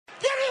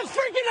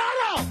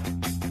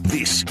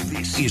This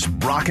is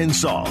Brock and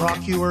Salk. Brock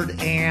Huard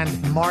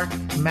and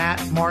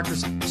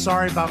Marcus.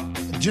 Sorry about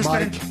just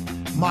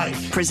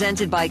Mike.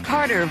 Presented by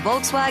Carter,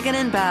 Volkswagen,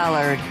 and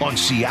Ballard. On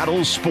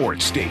Seattle's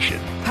sports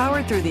station.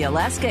 Powered through the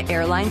Alaska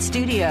Airlines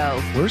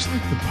Studio. Where's the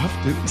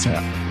buff dudes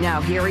at? Now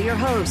here are your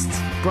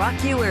hosts, Brock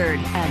Huard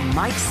and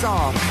Mike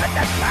Salk.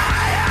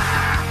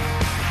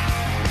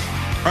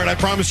 All right, I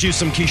promised you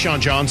some Keyshawn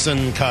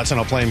Johnson cuts, and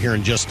I'll play him here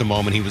in just a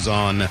moment. He was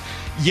on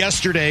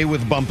yesterday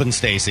with Bump and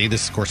Stacy.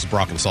 This, of course, is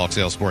Brock and Salk,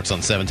 Sales Sports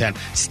on 710.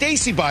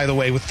 Stacy, by the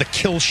way, with the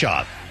kill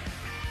shot.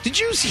 Did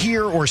you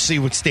hear or see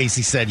what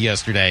Stacy said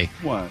yesterday?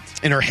 What?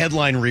 In her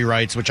headline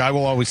rewrites, which I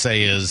will always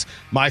say is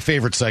my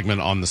favorite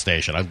segment on the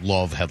station. I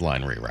love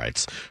headline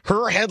rewrites.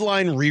 Her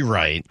headline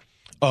rewrite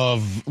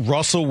of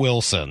Russell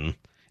Wilson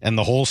and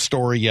the whole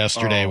story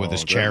yesterday with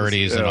his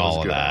charities and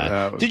all of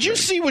that. Did you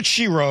see what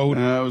she wrote?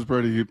 That was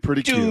pretty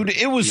Dude, cute.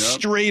 it was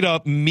straight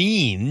up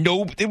mean.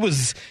 Nope, it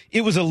was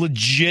a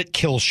legit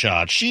kill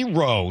shot. She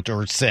wrote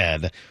or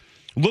said,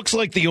 "Looks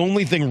like the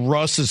only thing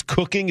Russ is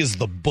cooking is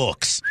the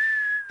books."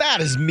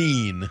 That is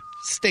mean.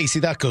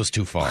 Stacy, that goes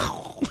too far.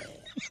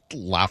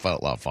 Laugh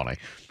out loud funny.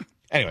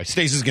 Anyway,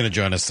 Stacey's going to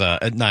join us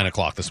at 9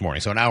 o'clock this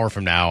morning. So an hour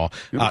from now,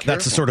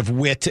 that's a sort of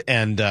wit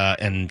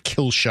and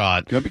kill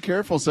shot. You got to be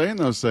careful saying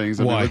those things.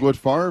 I mean, like what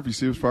Favre, you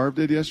see what Favre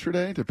did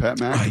yesterday to Pat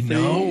McAfee? I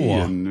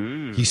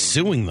know. He's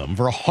suing them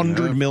for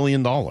 $100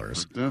 million.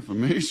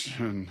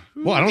 Defamation.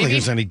 Well, I don't think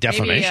there's any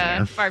defamation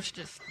here.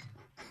 Favre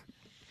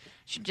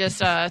should just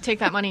take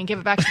that money and give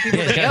it back to people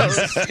that he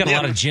owes. He's got a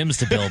lot of gyms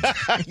to build.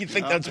 You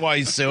think that's why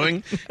he's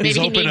suing? Maybe he's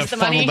he hoping to needs the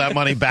funnel money. that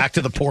money back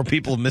to the poor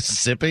people of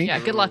Mississippi? Yeah,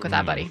 good luck with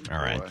that, buddy. All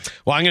right.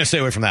 Well, I'm going to stay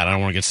away from that. I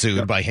don't want to get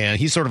sued by him.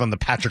 He's sort of on the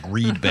Patrick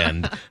Reed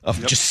bend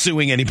of just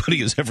suing anybody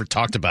who's ever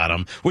talked about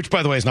him, which,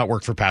 by the way, has not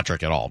worked for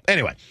Patrick at all.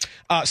 Anyway,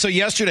 so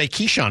yesterday,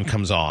 Keyshawn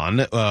comes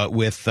on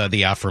with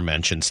the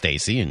aforementioned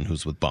Stacy, and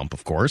who's with Bump,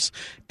 of course,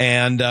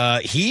 and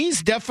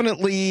he's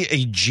definitely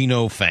a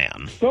Geno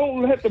fan.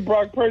 Don't let the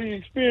Brock Purdy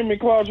experiment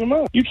close your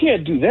mind. You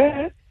can't do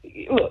that.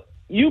 Look,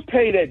 you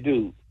pay that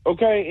dude,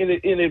 okay?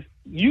 And if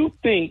you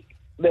think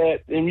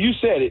that, and you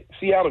said it,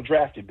 Seattle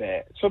drafted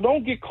bad. So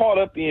don't get caught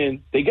up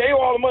in, they gave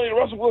all the money to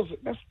Russell Wilson.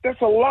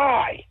 That's a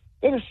lie.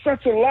 That is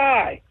such a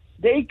lie.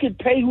 They could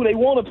pay who they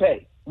want to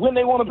pay, when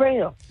they want to pay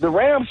him. The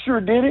Rams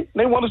sure did it.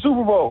 They won the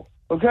Super Bowl,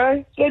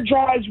 okay? That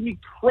drives me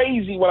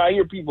crazy when I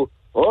hear people,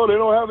 oh, they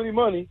don't have any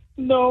money.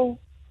 No,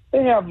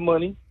 they have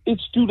money.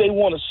 It's do they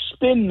want to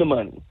spend the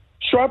money?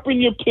 Sharpen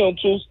your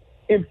pencils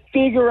and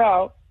figure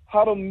out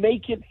how to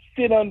make it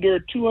fit under a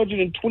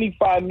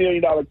 $225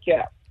 million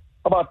cap.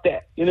 How about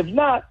that? And if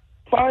not,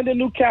 find a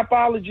new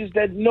capologist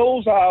that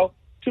knows how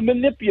to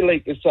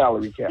manipulate the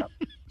salary cap.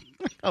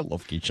 I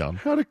love Keyshawn.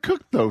 How to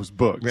cook those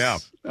books. Yeah.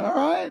 All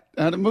right.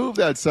 How to move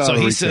that salary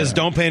So he says, cap.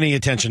 don't pay any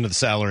attention to the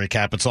salary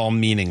cap. It's all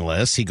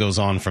meaningless. He goes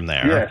on from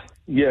there.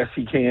 Yes,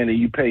 he can, and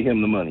you pay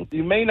him the money.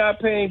 You may not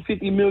pay him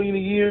 $50 million a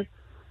year,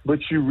 but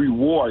you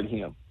reward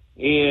him.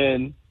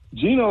 And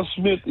Geno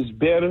Smith is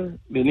better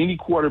than any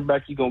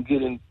quarterback you're gonna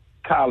get in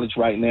college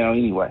right now.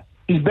 Anyway,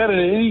 he's better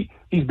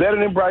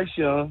than Bryce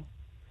Young.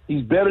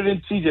 He's better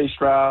than C.J.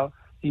 Stroud.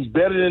 He's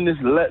better than this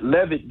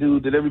Levitt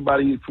dude that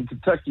everybody from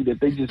Kentucky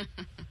that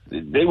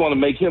they want to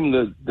make him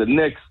the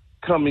next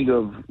coming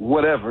of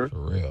whatever. For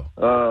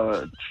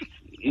real.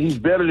 He's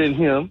better than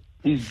him.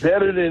 He's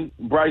better than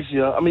Bryce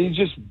Young. I mean, he's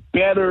just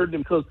better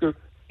than Cooker.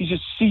 He's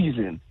just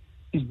seasoned.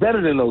 He's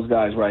better than those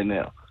guys right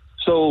now.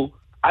 So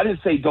I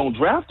didn't say don't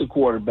draft a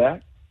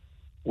quarterback.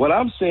 What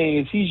I'm saying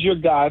is he's your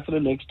guy for the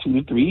next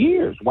 2 to 3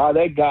 years while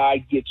that guy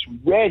gets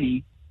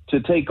ready to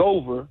take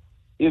over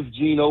if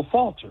Geno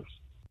falters.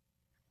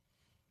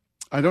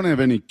 I don't have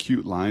any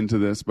cute line to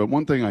this, but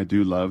one thing I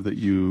do love that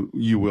you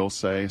will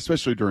say,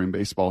 especially during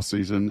baseball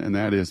season, and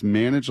that is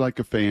manage like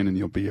a fan and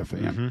you'll be a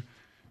fan. Mm-hmm.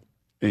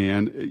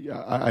 And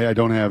I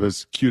don't have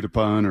as cute a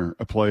pun or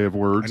a play of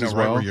words I know as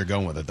right well. where you're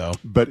going with it, though.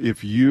 But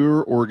if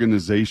your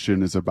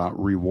organization is about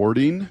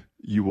rewarding,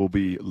 you will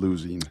be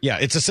losing. Yeah,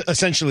 it's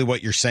essentially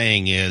what you're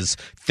saying is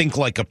think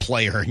like a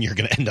player and you're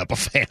going to end up a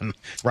fan,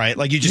 right?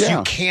 Like you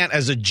can't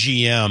as a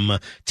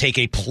GM take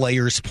a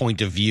player's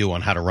point of view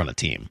on how to run a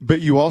team.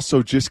 But you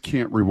also just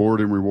can't reward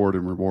and reward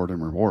and reward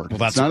and reward. Well,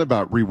 that's it's not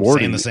about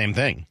rewarding. Saying the same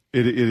thing.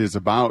 It is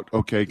about,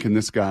 okay, can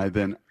this guy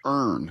then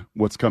earn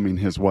what's coming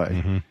his way?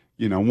 Mm-hmm.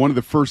 You know, one of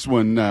the first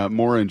one,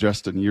 Maura and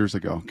Justin years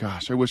ago,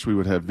 gosh, I wish we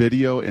would have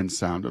video and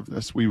sound of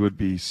this. We would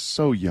be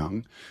so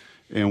young.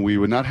 And we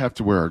would not have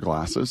to wear our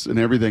glasses and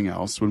everything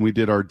else when we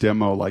did our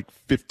demo like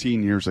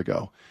 15 years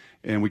ago.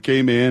 And we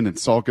came in, and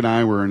Salk and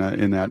I were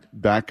in that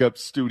backup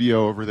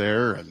studio over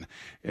there,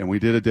 and we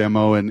did a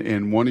demo.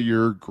 And one of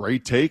your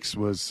great takes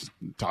was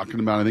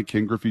talking about, I think,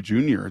 Ken Griffey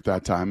Jr. at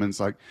that time. And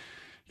it's like,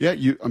 yeah,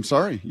 I'm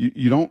sorry,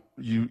 you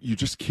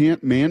just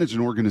can't manage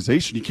an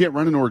organization. You can't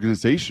run an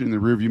organization in the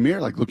rearview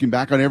mirror, like looking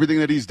back on everything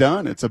that he's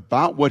done. It's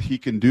about what he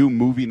can do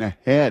moving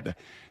ahead.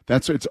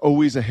 It's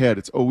always ahead.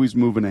 It's always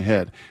moving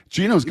ahead.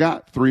 Gino's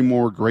got 3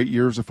 more great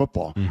years of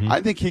football.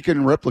 I think he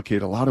can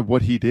replicate a lot of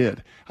what he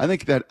did. I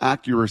think that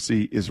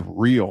accuracy is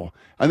real.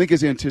 I think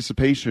his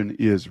anticipation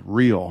is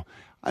real.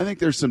 I think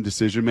there's some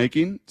decision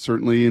making,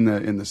 certainly in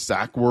the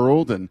sack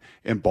world and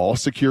ball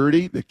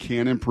security, that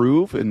can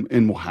improve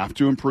and will have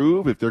to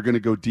improve if they're going to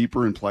go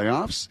deeper in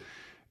playoffs.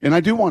 And I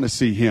do want to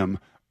see him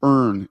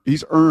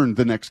he's earned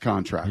the next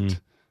contract.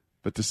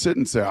 But to sit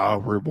and say,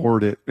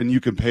 reward it, and you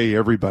can pay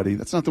everybody,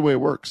 that's not the way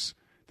it works.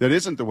 That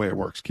isn't the way it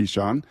works,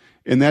 Keyshawn.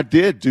 And that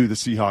did do the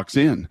Seahawks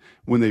in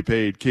when they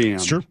paid Cam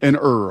and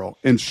Earl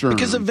and Sherman.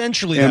 Because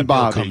eventually and that bill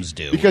Bobby. comes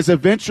due. Because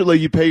eventually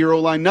you pay your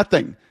O-line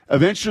nothing.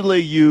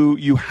 Eventually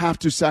you have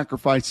to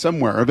sacrifice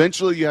somewhere.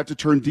 Eventually you have to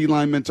turn D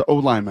linemen to O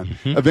linemen.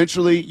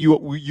 Eventually you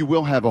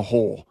will have a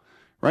hole,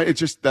 right? It's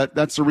just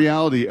that's the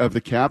reality of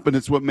the cap, and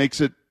it's what makes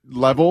it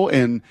level.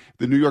 And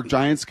the New York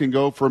Giants can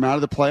go from out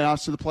of the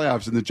playoffs to the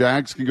playoffs, and the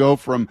Jags can go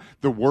from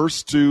the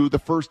worst to the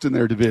first in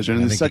their division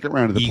in the second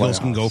round of the Eagles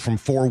playoffs. can go from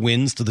 4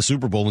 wins to the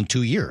Super Bowl in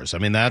 2 years. I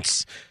mean,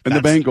 that's the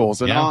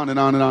Bengals and on and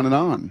on and on and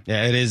on.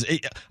 Yeah, it is.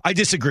 I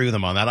disagree with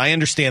them on that. I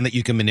understand that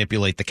you can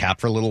manipulate the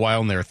cap for a little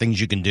while, and there are things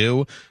you can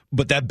do,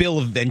 but that bill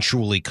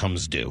eventually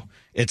comes due.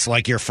 It's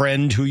like your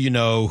friend who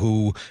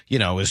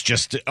is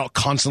just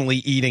constantly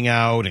eating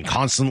out and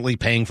constantly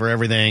paying for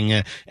everything,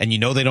 and they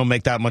don't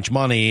make that much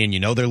money,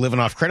 and they're living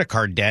off credit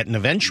card debt, and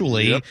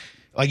eventually,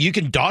 like, you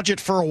can dodge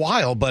it for a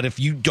while, but if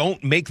you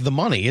don't make the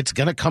money, it's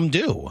going to come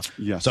due.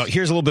 Yes. So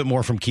here's a little bit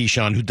more from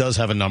Keyshawn, who does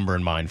have a number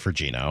in mind for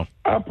Gino.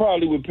 I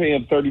probably would pay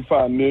him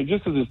 $35 million.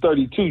 Just because it's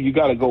 32, you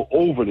got to go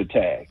over the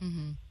tag.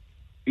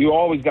 You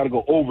always got to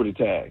go over the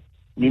tag.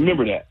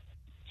 Remember that.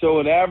 So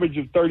an average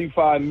of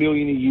 $35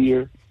 million a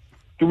year.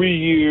 3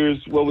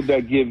 years, what would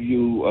that give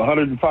you?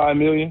 $105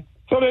 million?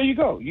 So there you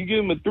go. You give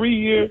him a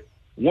 3-year,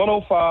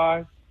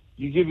 105.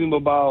 You give him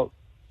about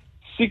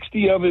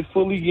 60 of it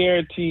fully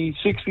guaranteed,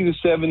 60 to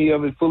 70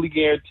 of it fully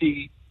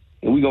guaranteed,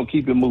 and we're going to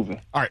keep it moving.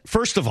 All right.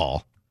 First of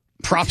all,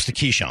 props to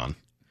Keyshawn.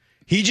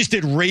 He just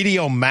did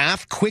radio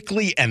math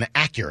quickly and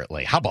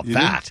accurately. How about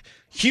that?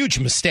 Huge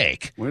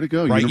mistake. Way to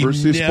go. Right?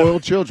 University of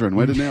Spoiled Children.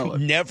 Way to nail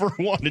it. Never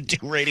want to do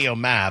radio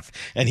math,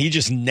 and he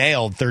just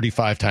nailed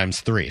 35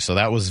 times 3. So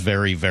that was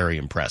very, very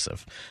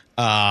impressive.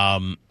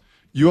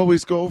 You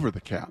always go over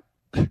the cap.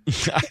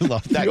 I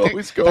love that. You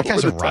always go that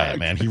guy's over a the riot, tag.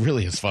 man. He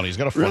really is funny. He's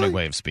got a funny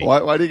way of speaking.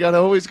 Why do you got to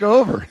always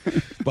go over?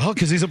 Well,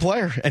 because he's a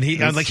player, and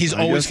he's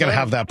always going to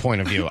have that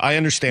point of view. I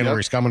understand where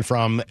he's coming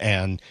from,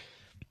 and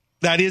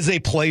that is a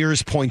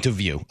player's point of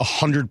view,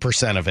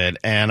 100% of it,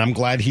 and I'm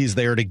glad he's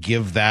there to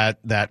give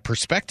that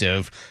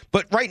perspective.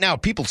 But right now,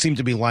 people seem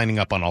to be lining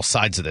up on all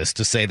sides of this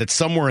to say that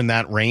somewhere in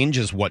that range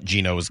is what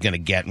Gino is going to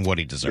get and what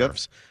he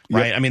deserves.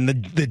 Right? I mean,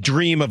 the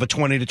dream of a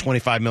 $20 to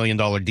 $25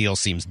 million deal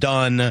seems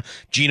done.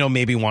 Gino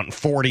maybe wanting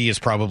 40 is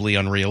probably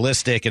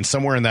unrealistic, and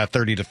somewhere in that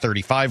 30 to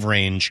 35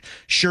 range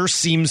sure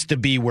seems to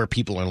be where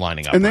people are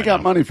lining up. And they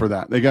got money for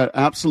that. They got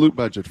absolute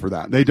budget for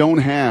that. They don't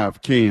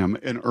have Cam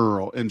and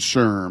Earl and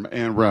Sherm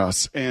and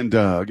Russ and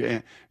Doug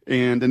and.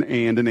 I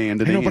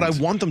know, but I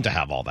want them to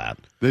have all that.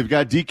 They've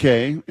got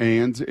DK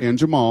and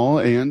Jamal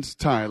and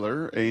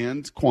Tyler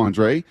and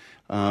Quandre.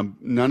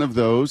 None of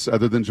those,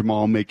 other than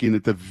Jamal, making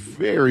it the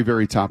very,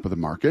 very top of the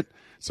market.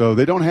 So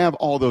they don't have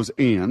all those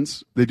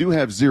ands. They do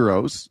have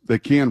zeros. They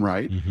can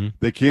write.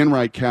 They can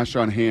write cash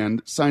on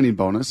hand signing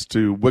bonus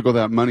to wiggle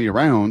that money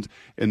around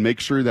and make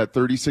sure that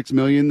 $36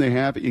 million they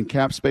have in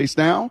cap space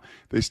now,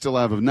 they still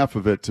have enough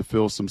of it to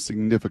fill some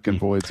significant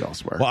voids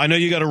elsewhere. Well, I know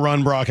you got to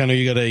run, Brock. I know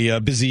you got a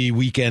busy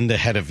weekend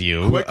ahead of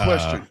you. Quick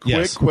question.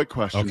 Quick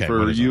question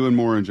for you and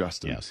Maura and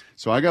Justin. Yes.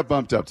 So I got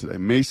bumped up today.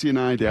 Macy and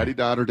I,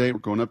 daddy-daughter day. We're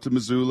going up to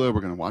Missoula. We're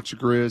going to watch the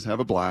Grizz,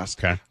 have a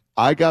blast. Okay.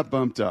 I got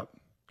bumped up.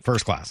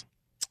 First class.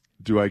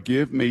 Do I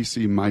give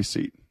Macy my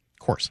seat? Of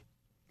course.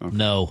 Okay.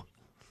 No.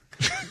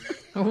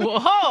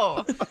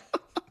 Whoa.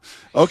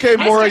 Okay,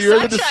 Maura, Mr. you're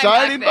the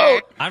Sunshine deciding back there.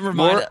 vote. I'm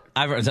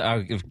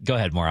reminded. Go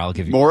ahead, Maura. I'll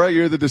give you. Maura,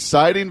 you're the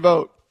deciding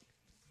vote.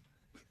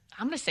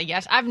 I'm going to say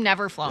yes. I've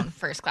never flown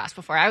first class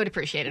before. I would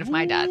appreciate it if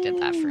my dad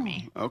did that for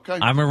me. Okay.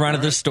 I'm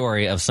reminded the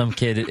story of some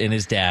kid and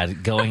his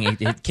dad going,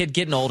 kid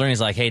getting older, and he's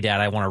like, hey,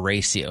 Dad, I want to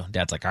race you.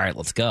 Dad's like, all right,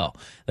 let's go.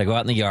 They go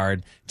out in the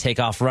yard, take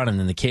off running,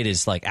 and the kid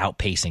is like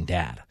outpacing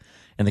Dad.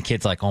 And the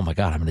kid's like, oh, my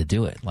God, I'm going to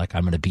do it. Like,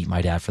 I'm going to beat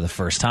my dad for the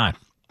first time.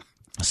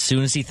 As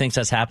soon as he thinks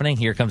that's happening,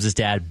 here comes his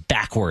dad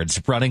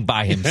backwards, running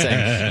by him,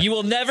 saying, you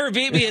will never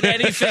beat me at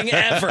anything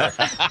ever.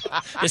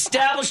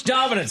 Established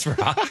dominance,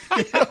 Brock.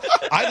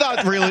 I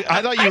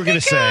thought you were going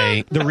to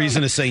say the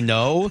reason to say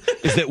no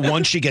is that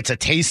once she gets a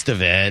taste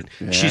of it,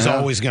 she's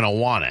always going to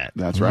want it.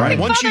 That's right.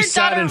 Once you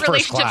sat in first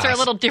relationships class, are a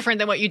little different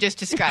than what you just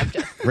described.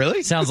 Really?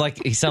 He sounds like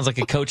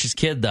a coach's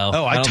kid, though.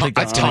 Oh, I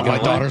taught my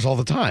daughters all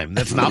the time.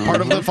 That's not part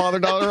of the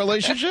father-daughter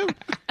relationship.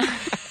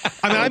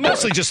 I mean, I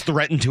mostly just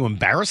threaten to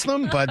embarrass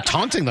them, but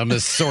taunting them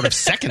is sort of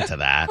second to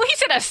that. Well, he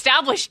said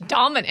established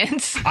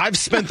dominance. I've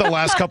spent the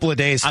last couple of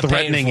days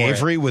threatening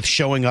Avery with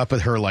showing up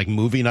at her like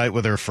movie night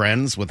with her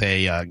friends with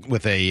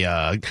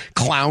a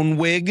clown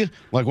wig,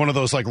 like one of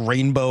those like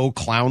rainbow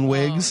clown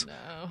wigs.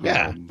 Oh, no.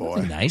 Yeah. Oh,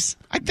 boy. Nice.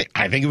 I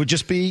think it would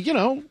just be,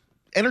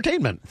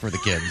 entertainment for the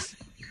kids.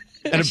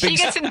 And If she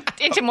gets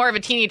into more of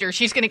a teenager,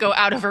 she's going to go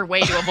out of her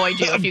way to avoid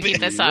you if you keep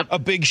this up. A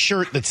big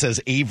shirt that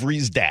says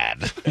Avery's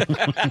dad.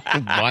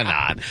 Why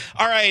not?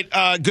 All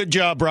right. Good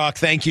job, Brock.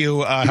 Thank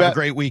you. Have a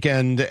great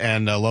weekend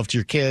and love to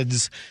your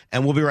kids.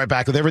 And we'll be right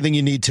back with everything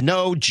you need to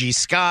know. G.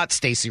 Scott,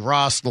 Stacey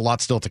Ross, a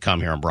lot still to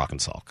come here on Brock and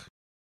Salk.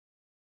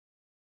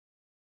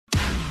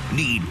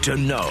 Need to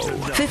know.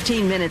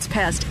 15 minutes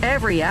past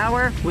every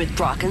hour with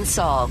Brock and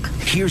Salk.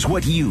 Here's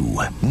what you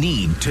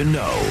need to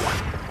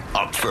know.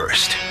 Up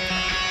first.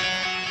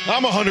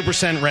 I'm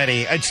 100%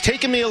 ready. It's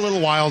taken me a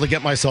little while to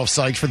get myself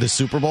psyched for the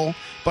Super Bowl,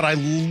 but I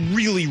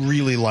really,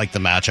 really like the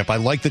matchup. I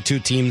like the two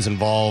teams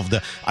involved.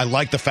 I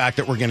like the fact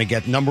that we're going to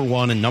get number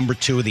 1 and number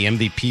 2 of the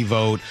MVP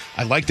vote.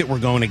 I like that we're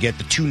going to get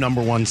the 2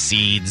 number 1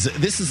 seeds.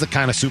 This is the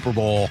kind of Super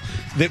Bowl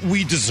that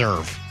we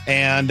deserve.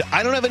 And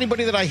I don't have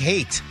anybody that I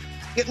hate.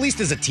 At least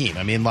as a team.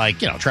 I mean,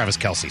 Travis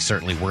Kelce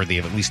certainly worthy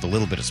of at least a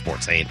little bit of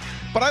sports hate.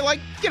 But I like,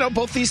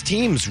 both these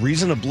teams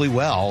reasonably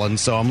well. And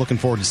so I'm looking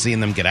forward to seeing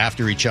them get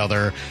after each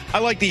other. I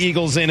like the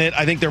Eagles in it.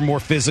 I think they're more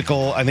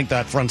physical. I think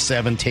that front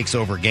seven takes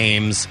over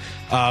games.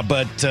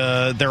 But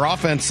their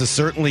offense is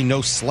certainly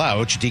no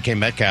slouch, DK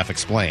Metcalf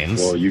explains.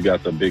 Well, you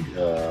got the big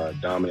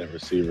dominant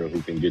receiver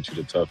who can get you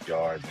the tough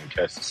yards and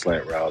catch the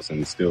slant routes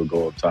and still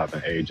go up top in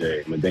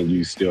AJ. But then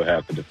you still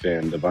have to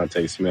defend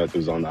Devontae Smith,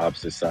 who's on the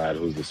opposite side,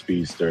 who's the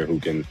speedster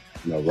who can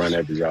run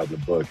every route in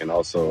the book. And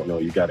also,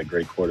 you got a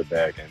great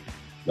quarterback and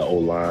the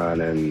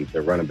O-line and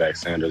the running back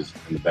Sanders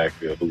in the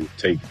backfield who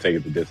take the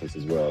distance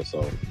as well.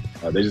 So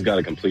they just got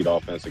a complete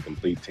offense, a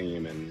complete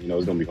team, and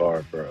it's going to be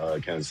hard for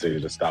Kansas City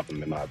to stop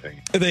them, in my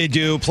opinion. They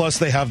do. Plus,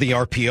 they have the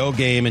RPO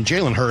game and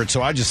Jalen Hurts.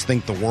 So I just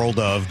think the world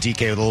of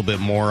DK with a little bit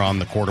more on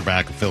the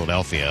quarterback of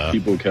Philadelphia.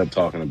 People kept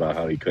talking about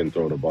how he couldn't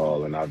throw the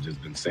ball, and I've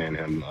just been seeing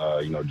him,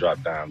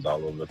 drop dimes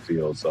all over the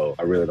field. So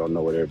I really don't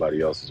know what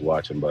everybody else is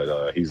watching,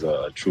 but he's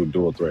a true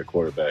dual threat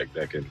quarterback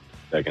that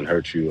can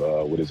hurt you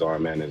with his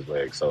arm and his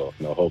leg. So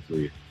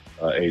hopefully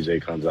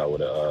AJ comes out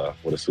with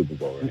a Super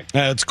Bowl ring.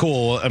 It's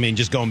cool. I mean,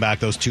 just going back,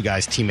 those two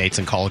guys, teammates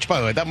in college. By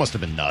the way, that must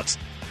have been nuts.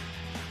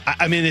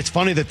 I mean, it's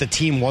funny that the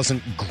team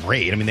wasn't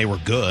great. I mean, they were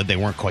good. They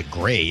weren't quite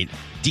great.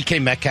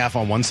 DK Metcalf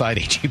on one side,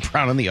 AJ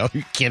Brown on the other. Are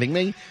you kidding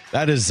me?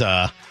 That is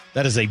a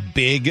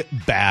big,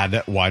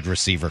 bad wide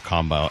receiver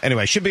combo.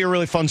 Anyway, should be a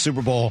really fun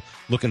Super Bowl.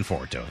 Looking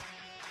forward to it.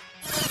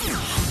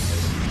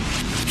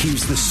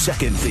 Here's the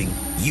second thing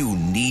you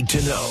need to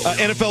know.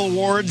 NFL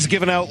awards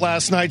given out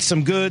last night.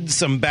 Some good,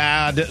 some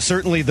bad.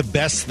 Certainly the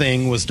best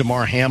thing was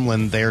Damar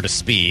Hamlin there to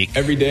speak.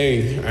 Every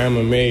day I am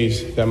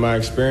amazed that my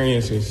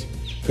experiences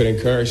could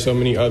encourage so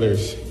many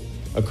others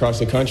across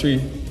the country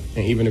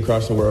and even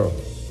across the world.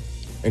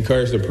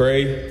 Encourage to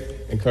pray,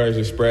 encourage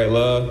to spread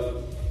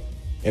love,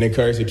 and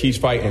encourage to keep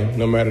fighting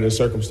no matter the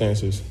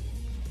circumstances.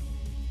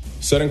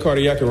 Sudden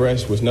cardiac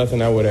arrest was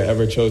nothing I would have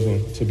ever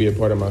chosen to be a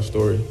part of my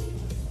story.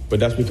 But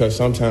that's because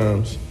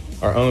sometimes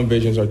our own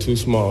visions are too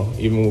small,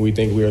 even when we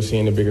think we are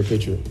seeing the bigger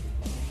picture.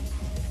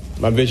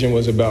 My vision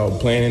was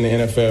about playing in the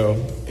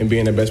NFL and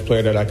being the best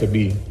player that I could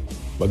be.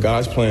 But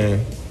God's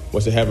plan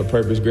was to have a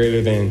purpose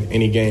greater than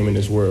any game in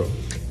this world.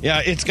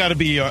 Yeah, it's got to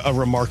be a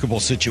remarkable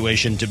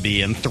situation to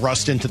be in,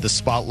 thrust into the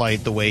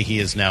spotlight the way he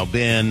has now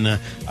been,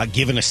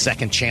 given a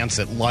second chance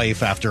at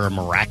life after a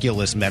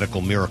miraculous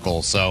medical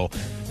miracle. So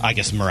I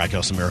guess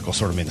miraculous and miracle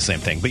sort of mean the same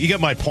thing. But you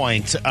get my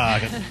point.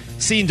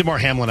 Seeing Damar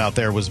Hamlin out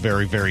there was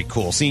very, very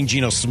cool. Seeing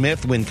Geno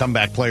Smith win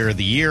Comeback Player of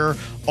the Year,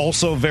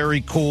 also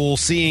very cool.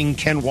 Seeing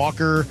Ken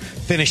Walker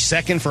finish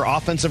second for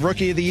Offensive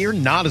Rookie of the Year,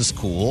 not as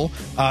cool.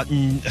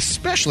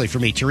 Especially for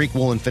me, Tariq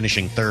Woolen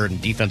finishing third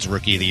in Defensive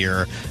Rookie of the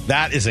Year.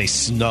 That is a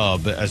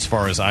snub as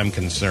far as I'm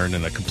concerned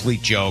and a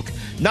complete joke.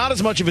 Not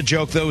as much of a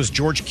joke, though, as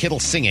George Kittle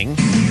singing.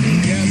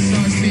 Yes,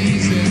 our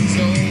season's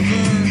over.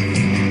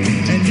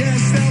 And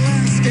yes, that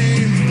last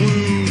game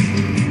blew.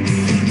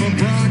 But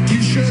Brock,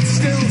 you should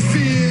still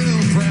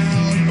feel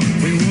proud.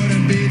 We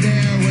wouldn't be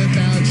there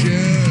without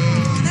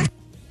you.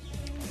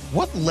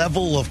 What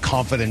level of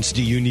confidence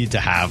do you need to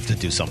have to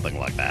do something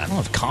like that? I don't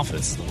know if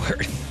confidence is the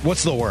word.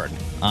 What's the word?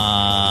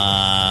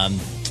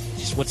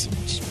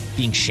 Just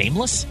being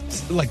shameless?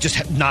 Like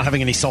just not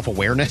having any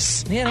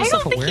self-awareness? Yeah, no I don't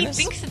think he self-awareness.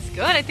 thinks it's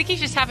good. I think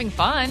he's just having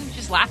fun.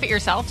 Just laugh at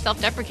yourself,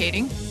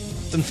 self-deprecating.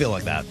 Doesn't feel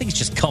like that. I think it's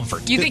just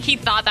comfort. You think he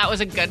thought that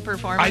was a good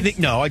performance?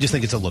 I just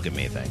think it's a look at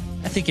me thing.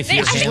 I think if I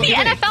you're think the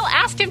him, NFL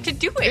asked him to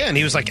do it. Yeah, and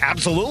he was like,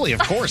 absolutely, of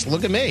course,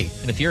 look at me.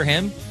 and if you're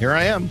him, Here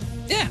I am.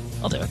 yeah,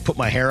 I'll do it. Put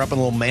my hair up in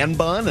a little man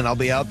bun, and I'll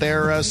be out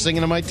there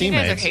singing to my You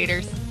guys are teammates.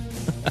 haters.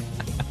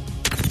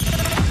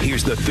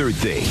 Here's the third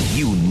thing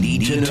you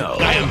need to know.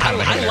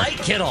 I like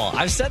Kittle.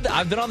 I've said that.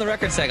 I've been on the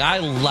record saying I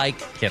like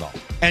Kittle,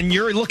 And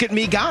you're a look at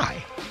me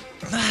guy.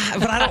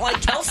 but I don't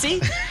like Kelsey.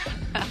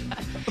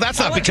 Well, that's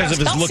not like because of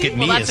his Travis look at Kelce.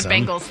 me. Well, that's a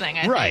Bengals thing,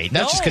 I think. Right.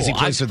 That's just because he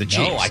plays for the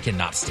Chiefs. No, I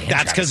cannot stand.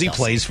 That's because he Travis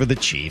Kelce. plays for the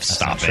Chiefs. That's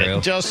Stop not it.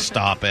 true. Just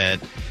stop it.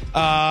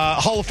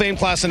 Hall of Fame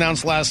class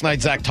announced last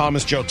night. Zach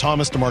Thomas, Joe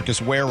Thomas,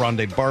 DeMarcus Ware,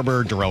 Rondé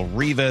Barber, Darrell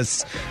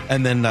Rivas,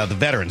 and then the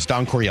veterans,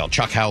 Don Coryell,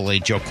 Chuck Howley,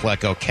 Joe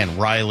Klecko, Ken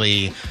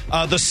Riley.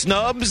 The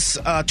snubs,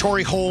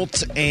 Torrey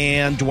Holt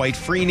and Dwight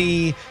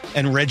Freeney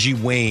and Reggie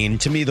Wayne.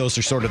 To me, those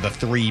are sort of the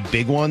three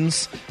big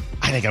ones.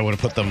 I think I would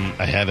have put them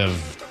ahead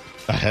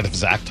of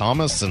Zach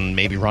Thomas and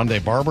maybe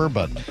Rondé Barber,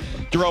 but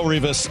Darrell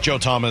Rivas, Joe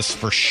Thomas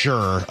for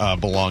sure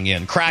belong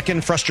in. Kraken,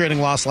 frustrating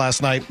loss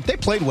last night. They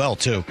played well,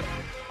 too.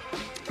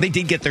 They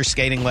did get their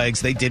skating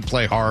legs. They did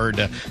play hard.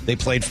 They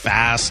played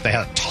fast. They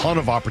had a ton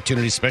of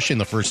opportunities, especially in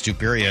the first two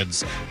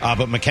periods.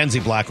 But Mackenzie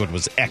Blackwood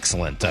was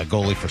excellent,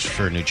 goalie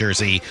for New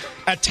Jersey.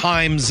 At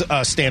times,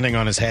 standing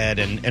on his head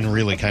and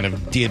really kind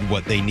of did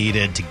what they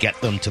needed to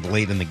get them to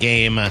late in the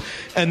game.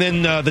 And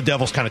then the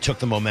Devils kind of took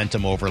the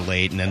momentum over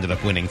late and ended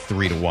up winning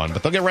 3-1.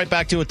 But they'll get right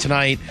back to it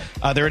tonight.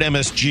 They're at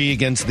MSG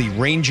against the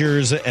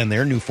Rangers and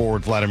their new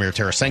forward, Vladimir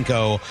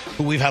Tarasenko,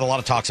 who we've had a lot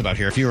of talks about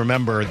here. If you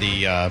remember,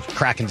 the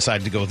Kraken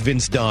decided to go with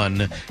Vince Dunn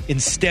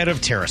instead of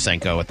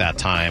Tarasenko at that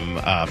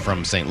time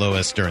from St.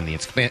 Louis during the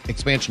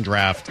expansion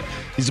draft.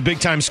 He's a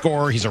big-time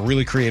scorer. He's a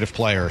really creative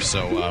player,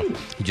 so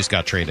he just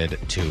got traded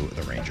to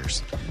the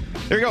Rangers.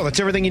 There you go. That's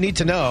everything you need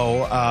to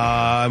know.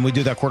 And we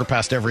do that quarter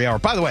past every hour.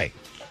 By the way,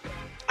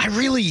 I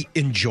really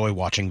enjoy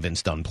watching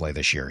Vince Dunn play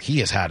this year. He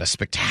has had a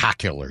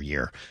spectacular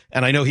year.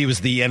 And I know he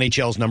was the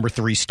NHL's number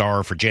 3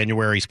 star for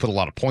January. He's put a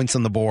lot of points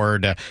on the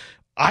board.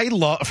 I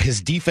love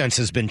his defense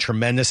has been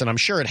tremendous, and I'm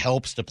sure it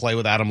helps to play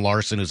with Adam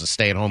Larson, who's a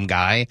stay-at-home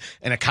guy,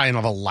 and it kind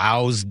of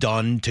allows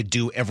Dunn to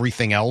do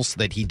everything else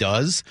that he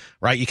does,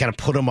 right? You kind of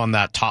put him on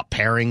that top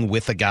pairing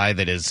with a guy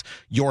that is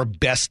your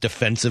best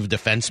defensive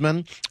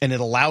defenseman, and it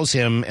allows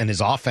him and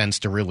his offense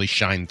to really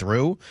shine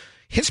through.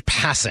 His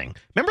passing.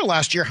 Remember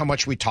last year how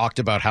much we talked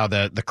about how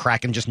the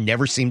Kraken just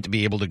never seemed to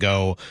be able to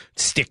go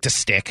stick to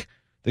stick?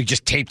 They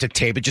just tape to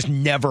tape. It just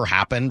never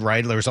happened,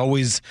 right? There was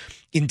always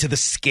into the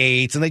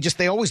skates, and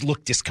they always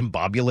looked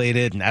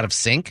discombobulated and out of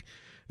sync.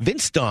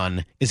 Vince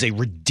Dunn is a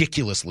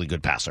ridiculously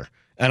good passer,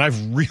 and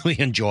I've really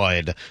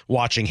enjoyed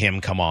watching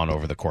him come on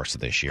over the course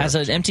of this year. Has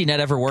an empty net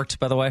ever worked,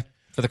 by the way,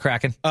 for the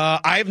Kraken?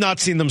 I have not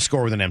seen them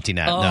score with an empty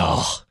net,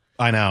 no.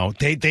 I know.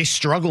 They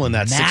struggle in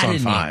that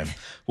 6-on-5.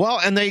 Well,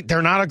 and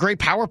they're not a great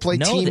power play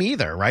team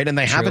either, right? And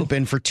they haven't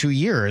been for 2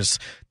 years.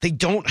 They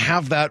don't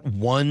have that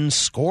one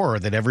scorer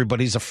that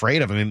everybody's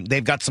afraid of. I mean,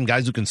 they've got some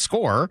guys who can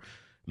score,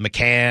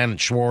 McCann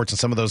and Schwartz and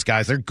some of those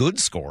guys. They're good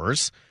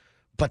scorers,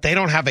 but they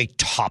don't have a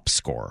top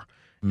scorer.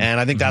 And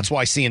I think that's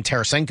why seeing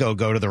Tarasenko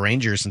go to the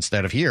Rangers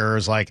instead of here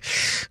is like,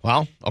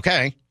 well,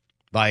 okay.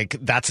 Like,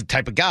 that's the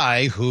type of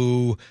guy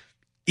who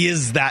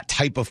is that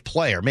type of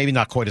player. Maybe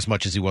not quite as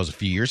much as he was a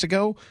few years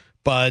ago,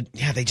 but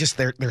yeah,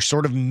 they're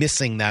sort of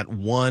missing that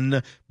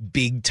one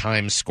big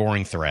time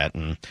scoring threat,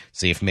 and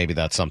see if maybe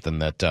that's something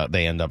that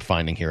they end up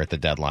finding here at the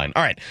deadline.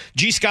 All right,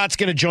 G. Scott's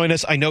going to join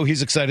us. I know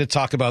he's excited to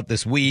talk about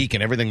this week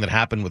and everything that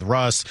happened with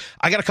Russ.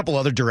 I got a couple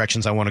other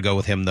directions I want to go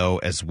with him though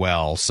as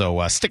well.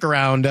 So stick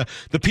around.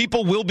 The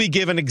people will be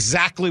given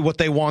exactly what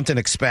they want and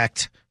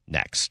expect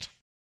next.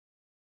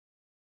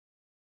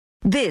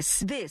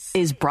 This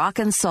is Brock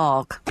and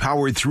Salk.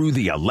 Powered through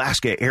the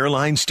Alaska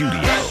Airlines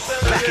studio.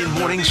 Back in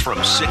mornings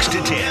from 6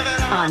 to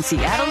 10. On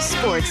Seattle's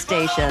sports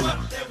station.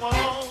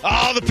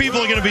 Oh, the people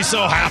are going to be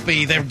so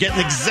happy. They're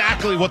getting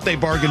exactly what they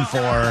bargained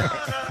for.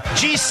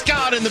 G.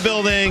 Scott in the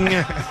building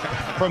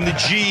from the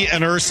G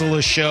and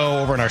Ursula show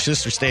over on our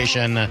sister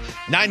station,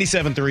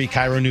 97.3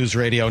 Cairo News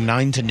Radio,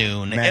 9 to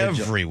noon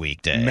every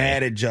weekday.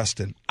 Mad at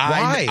Justin.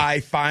 Why?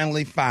 I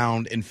finally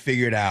found and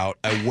figured out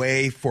a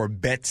way for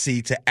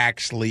Betsy to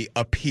actually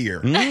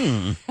appear.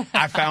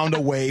 I found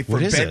a way for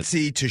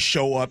Betsy to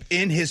show up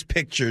in his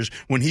pictures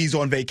when he's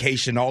on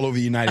vacation all over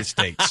the United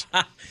States.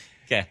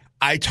 Okay.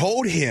 I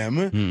told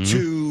him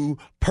to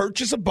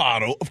purchase a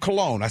bottle of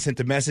cologne. I sent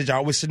a message. I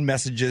always send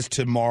messages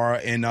to Mara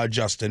and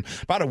Justin.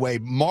 By the way,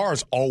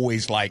 Mara's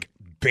always like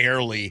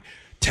barely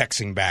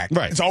texting back.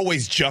 Right. It's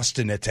always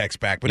Justin that texts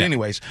back. But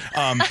anyways,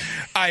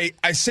 I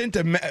sent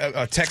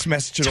a text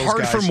message to those guys.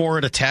 It's hard for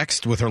Mara to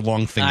text with her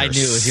long fingers. I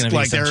knew it was going to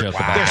be some joke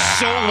about They're that.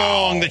 so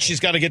long that she's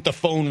got to get the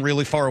phone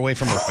really far away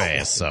from her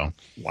face. So,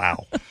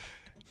 wow.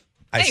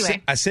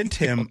 Anyway. I sent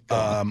him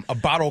a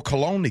bottle of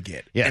cologne to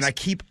get, and I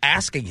keep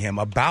asking him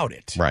about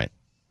it. Right.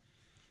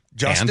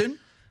 Justin?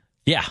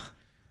 Yeah.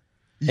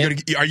 Are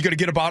you going to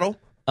get a bottle?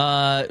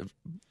 I'm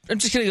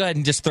just going to go ahead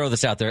and just throw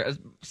this out there.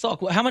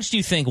 Salk, how much do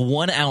you think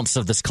 1 ounce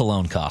of this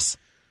cologne costs?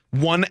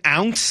 1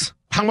 ounce?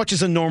 How much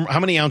is how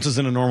many ounces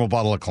in a normal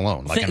bottle of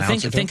cologne? Like an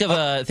ounce or two? Think of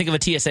a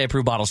TSA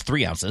approved bottle is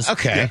 3 ounces.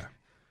 Okay. Yeah.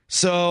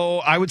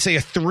 So I would say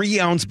a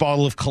 3-ounce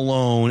bottle of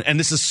cologne, and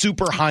this is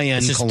super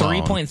high-end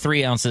cologne. This is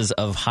 3.3 ounces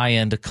of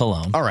high-end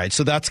cologne. All right,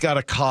 so that's got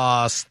to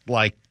cost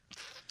like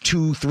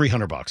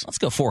 $200-$300. Let's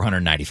go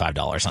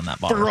 $495 on that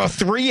bottle. For a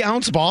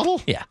 3-ounce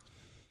bottle? Yeah.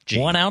 Gee.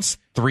 1 ounce,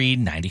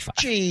 $3.95.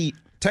 Gee.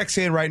 Text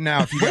in right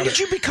now if you When did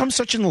you become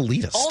such an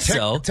elitist?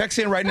 Also, text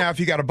in right now if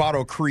you got a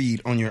bottle of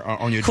Creed on your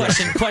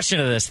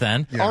question of this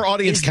then. Yeah. Our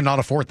audience cannot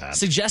afford that.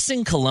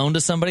 Suggesting cologne to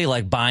somebody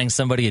like buying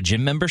somebody a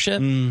gym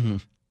membership? Mm-hmm.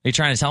 Are you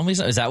trying to tell me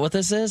something? Is that what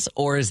this is?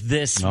 Or is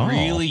this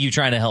really you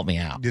trying to help me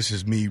out? This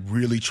is me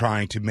really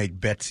trying to make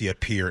Betsy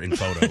appear in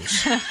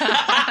photos. Here's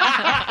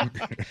I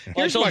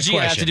my told you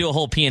I have to question. do a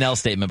whole P&L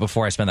statement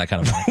before I spend that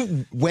kind of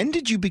money. When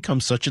did you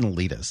become such an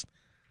elitist?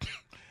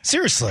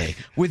 Seriously,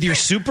 with your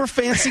super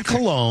fancy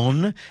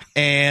cologne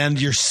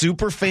and your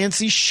super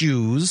fancy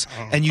shoes,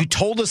 and you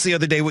told us the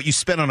other day what you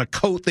spent on a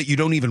coat that you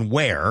don't even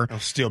wear. I'm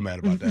still mad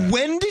about that.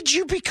 When did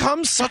you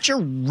become such a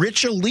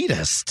rich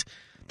elitist?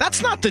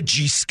 That's not the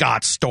G.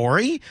 Scott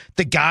story.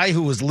 The guy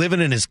who was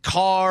living in his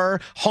car,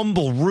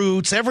 humble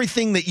roots,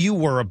 everything that you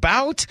were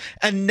about,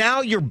 and now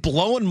you're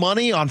blowing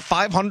money on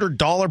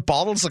 $500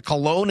 bottles of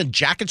cologne and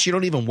jackets you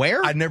don't even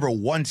wear? I never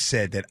once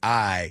said that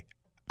I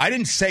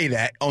didn't say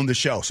that on the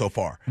show so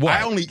far. What?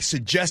 I only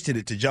suggested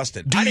it to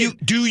Justin.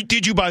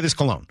 Did you buy this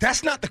cologne?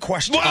 That's not the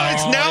question. Well,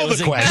 it's now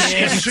the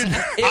question.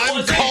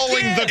 I'm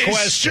calling the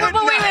question.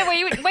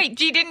 But wait,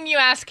 G, didn't you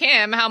ask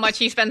him how much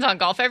he spends on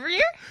golf every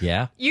year?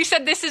 Yeah. You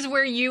said this is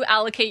where you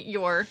allocate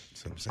your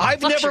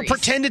I've never luxuries.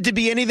 pretended to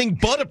be anything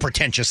but a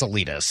pretentious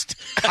elitist.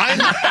 I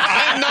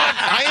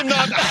am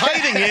not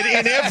hiding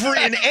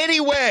it in any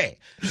way.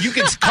 You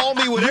can call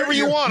me whatever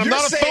you want. I'm You're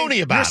not a saying- phony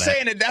about You're it.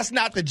 saying that that's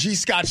not the G.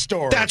 Scott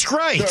story. That's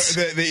right.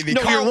 The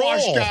No, car your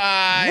wash role.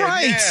 guy.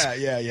 Right.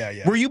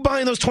 Yeah. Were you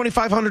buying those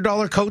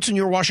 $2,500 coats when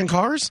you were washing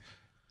cars?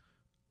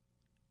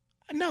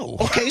 No.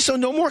 Okay, so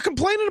no more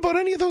complaining about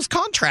any of those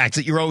contracts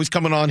that you're always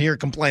coming on here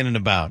complaining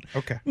about.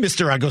 Okay.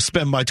 Mister, I go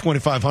spend my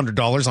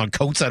 $2,500 on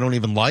coats I don't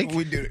even like.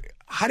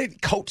 How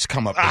did coats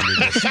come up into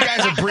this?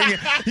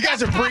 You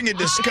guys are bringing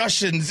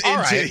discussions All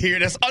into right. here.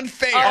 That's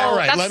unfair. Oh,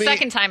 right, that's let the me-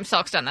 second time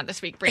Salk's done that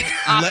this week. Bring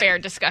off-air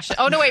discussion.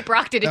 Oh, no, wait,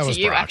 Brock did it That to was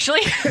you, Brock.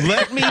 actually.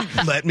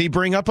 Let me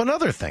bring up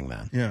another thing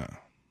then. Yeah.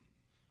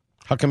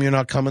 How come you're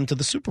not coming to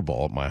the Super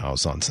Bowl at my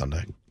house on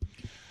Sunday?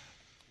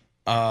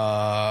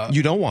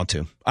 You don't want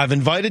to. I've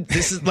invited.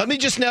 Let me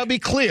just now be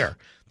clear.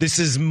 This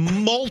is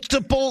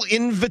multiple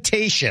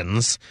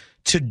invitations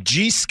to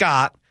G.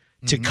 Scott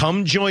to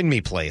come join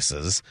me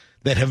places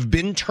that have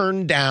been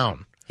turned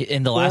down.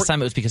 And the last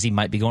time it was because he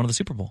might be going to the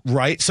Super Bowl.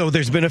 Right. So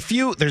there's been a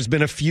few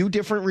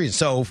different reasons.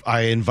 So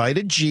I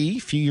invited G a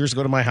few years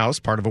ago to my house,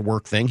 part of a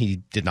work thing. He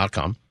did not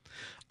come.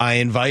 I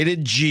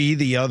invited G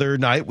the other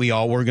night. We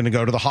all were going to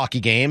go to the hockey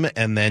game,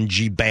 and then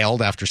G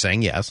bailed after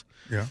saying yes.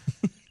 Yeah.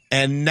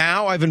 And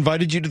now I've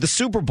invited you to the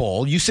Super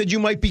Bowl. You said you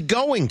might be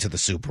going to the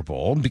Super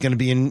Bowl. You're going to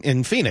be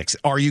in Phoenix.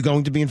 Are you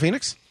going to be in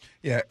Phoenix?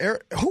 Yeah.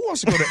 Who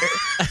wants to go to?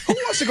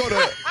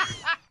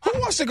 Who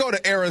wants to go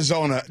to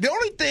Arizona? The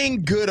only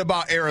thing good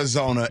about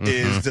Arizona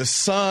is the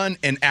sun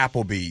and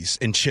Applebee's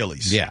and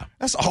Chili's. Yeah.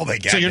 That's all they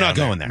got. So you're not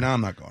down going there? No,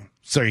 I'm not going.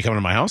 So are you coming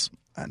to my house?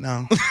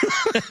 No.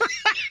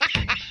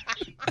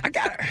 I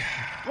got it.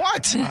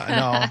 What?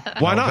 No.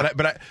 Why not?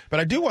 But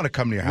I do want to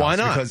come to your house. Why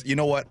not? Because you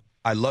know what?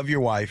 I love your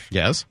wife.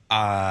 Yes.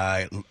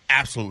 I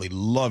absolutely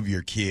love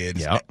your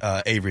kids, Yep.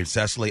 Avery and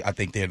Cecily. I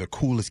think they're the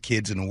coolest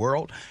kids in the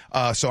world.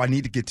 So I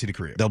need to get to the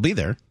crib. They'll be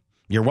there.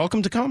 You're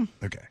welcome to come.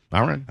 Okay.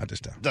 All right. I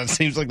just That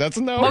seems like that's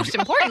a no. Most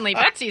importantly,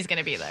 Betsy's going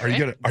to be there. Are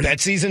you right? gonna?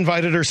 Betsy's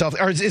invited herself.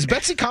 Is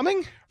Betsy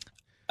coming?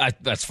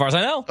 As far as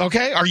I know.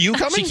 Okay. Are you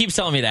coming? She keeps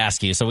telling me to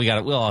ask you, so we'll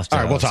have to.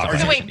 All right, we'll talk.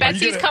 So wait,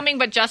 Betsy's coming,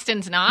 but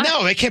Justin's not?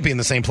 No, they can't be in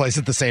the same place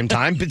at the same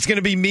time. It's going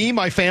to be me,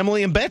 my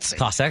family, and Betsy.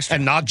 Cost extra.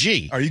 And not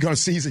G. Are you going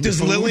to season? Does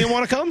your food? Lillian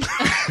want to come?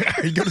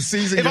 Are you going to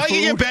season If your I food?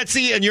 can get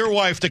Betsy and your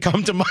wife to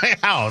come to my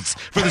house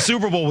for the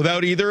Super Bowl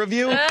without either of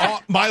you,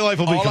 my life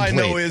will be all complete. I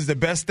know is the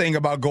best thing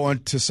about going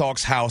to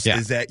Salk's house Yeah.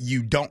 is that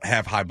you don't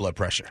have high blood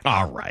pressure.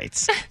 All right.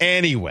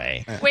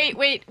 Anyway. Wait,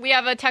 we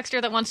have a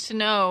texter that wants to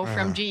know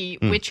from G,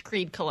 which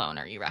Creed cologne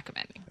are you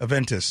recommending?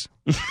 Aventus.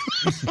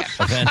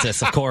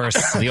 Aventus, of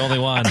course, the only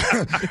one.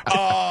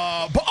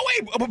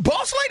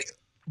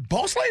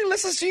 Boss lady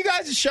listens to you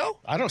guys' show?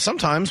 I don't.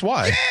 Sometimes.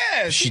 Why?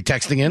 Yeah. Is she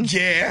texting in?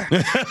 Yeah.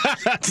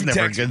 That's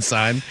never a good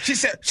sign. She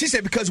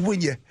said because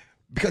when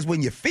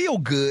you feel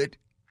good,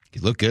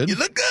 You look good. you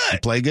look good. You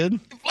play good. You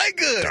play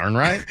good. Darn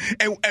right.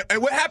 And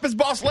what happens,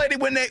 boss lady,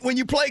 when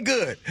you play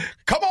good?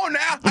 Come on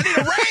now, I need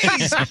a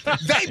raise.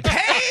 They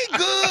pay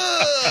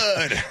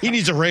good. He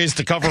needs a raise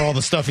to cover all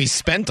the stuff he's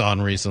spent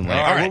on recently.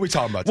 All right, what are we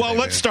talking about Well, today,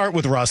 let's man? start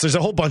with Russ. There's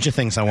a whole bunch of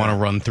things I want to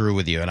run through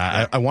with you, and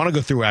I want to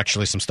go through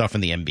actually some stuff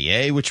in the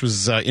NBA, which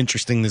was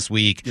interesting this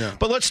week. Yeah.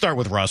 But let's start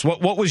with Russ.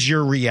 What was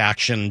your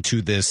reaction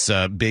to this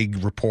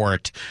big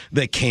report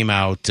that came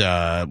out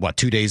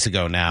 2 days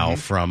ago now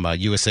from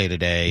USA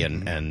Today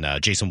and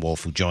Jason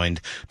Wolf, who joined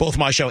both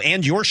my show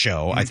and your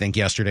show, I think,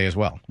 yesterday as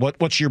well?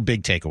 What's your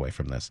big takeaway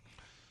from this?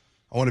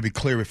 I want to be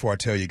clear before I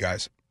tell you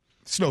guys.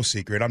 It's no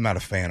secret. I'm not a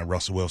fan of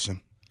Russell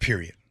Wilson,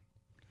 period.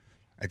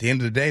 At the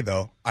end of the day,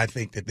 though, I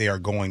think that they are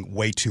going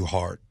way too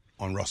hard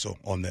on Russell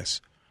on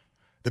this.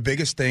 The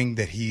biggest thing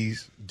that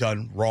he's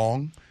done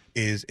wrong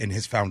is in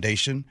his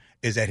foundation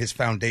is that his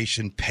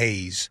foundation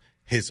pays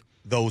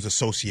those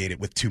associated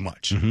with too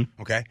much.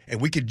 Okay?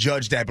 And we could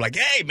judge that, be like,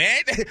 hey,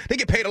 man, they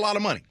get paid a lot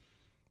of money.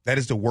 That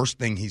is the worst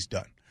thing he's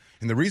done.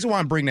 And the reason why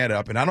I'm bringing that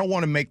up, and I don't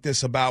want to make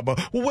this about, but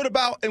well, what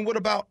about?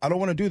 I don't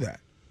want to do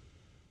that.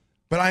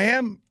 But I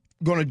am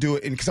going to do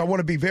it because I want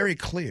to be very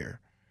clear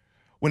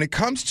when it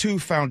comes to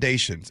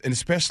foundations, and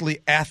especially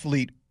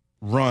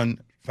athlete-run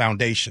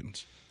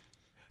foundations,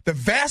 the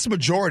vast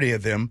majority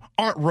of them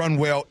aren't run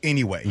well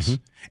anyways.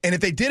 And if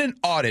they did an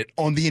audit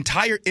on the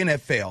entire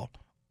NFL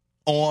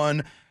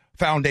on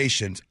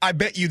foundations, I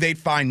bet you they'd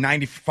find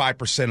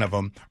 95% of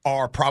them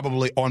are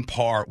probably on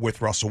par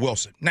with Russell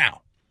Wilson.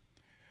 Now,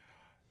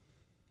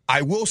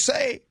 I will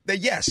say that,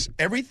 yes,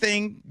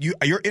 everything,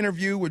 your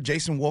interview with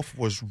Jason Wolf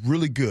was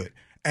really good.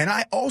 And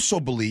I also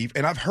believe,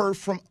 and I've heard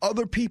from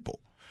other people,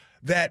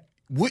 that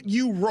what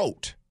you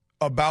wrote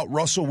about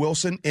Russell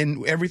Wilson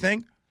and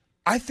everything,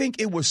 I think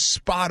it was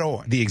spot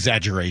on. The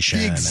exaggeration.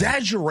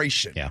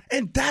 Yeah.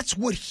 And that's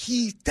what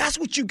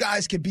you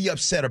guys can be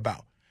upset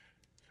about.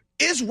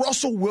 Is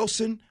Russell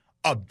Wilson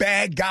a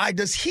bad guy?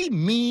 Does he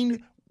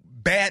mean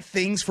bad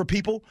things for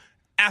people?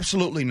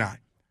 Absolutely not.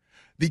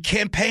 The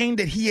campaign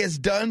that he has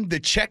done, the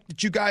check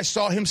that you guys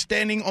saw him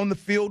standing on the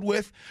field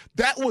with,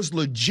 that was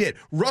legit.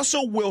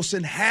 Russell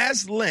Wilson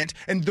has lent,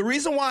 and the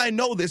reason why I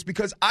know this,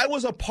 because I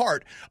was a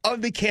part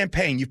of the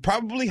campaign. You've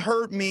probably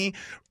heard me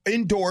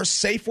endorse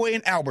Safeway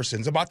and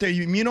Albertsons about their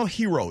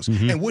immunoheroes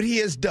and what he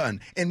has done,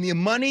 and the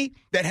money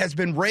that has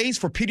been raised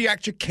for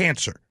pediatric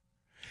cancer.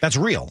 That's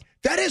real.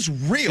 That is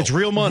real. It's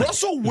real money.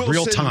 Russell Real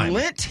Wilson time.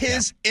 lent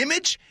his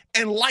image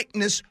and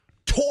likeness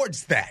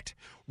towards that.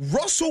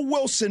 Russell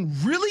Wilson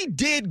really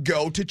did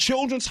go to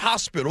Children's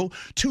Hospital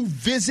to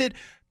visit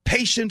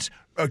patients,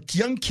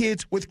 young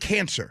kids with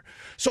cancer.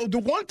 So the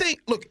one thing,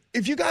 look,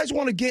 if you guys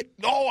want to get,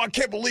 I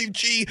can't believe,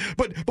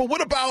 but what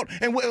about,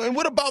 and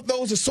what about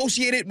those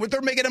associated with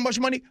they're making that much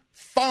money?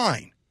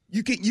 Fine.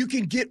 You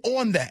can get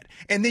on that.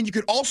 And then you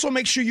could also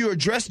make sure you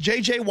address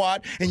J.J.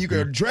 Watt, and you can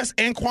address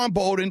Anquan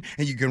Bolden,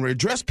 and you can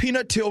address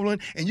Peanut Tillman,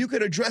 and you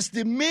could address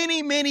the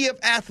many, many of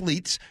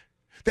athletes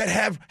that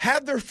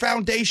have their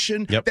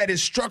foundation that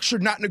is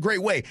structured not in a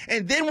great way.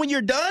 And then when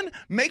you're done,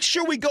 make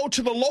sure we go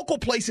to the local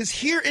places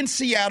here in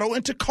Seattle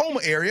and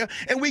Tacoma area,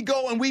 and we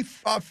go and we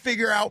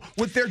figure out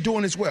what they're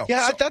doing as well.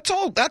 Yeah,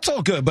 so, that's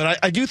all good. But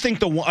I do think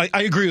I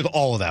agree with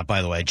all of that,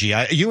 by the way, G.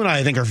 You and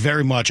I think are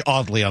very much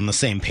oddly on the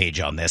same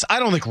page on this. I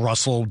don't think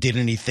Russell did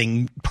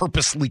anything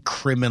purposely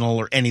criminal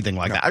or anything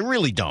like that. I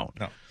really don't.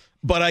 No.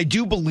 But I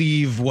do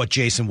believe what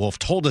Jason Wolf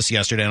told us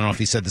yesterday. I don't know if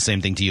he said the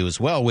same thing to you as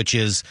well, which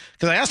is,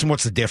 because I asked him,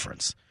 what's the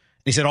difference?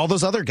 He said all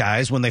those other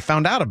guys, when they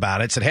found out about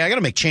it, said, hey, I got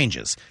to make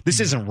changes. This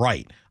isn't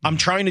right. I'm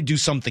trying to do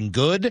something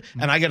good,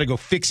 and I got to go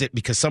fix it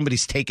because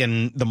somebody's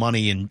taken the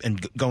money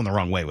and going the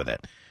wrong way with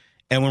it.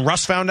 And when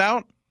Russ found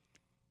out,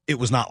 it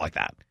was not like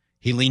that.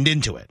 He leaned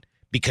into it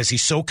because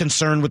he's so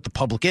concerned with the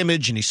public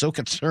image, and he's so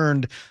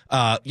concerned,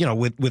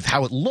 with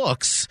how it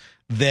looks,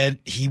 that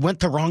he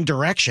went the wrong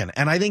direction.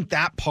 And I think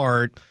that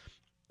part...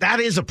 that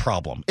is a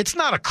problem. It's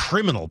not a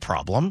criminal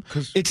problem.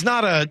 It's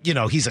not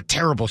he's a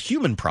terrible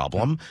human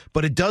problem,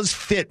 but it does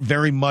fit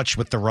very much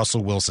with the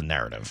Russell Wilson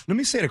narrative. Let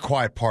me say the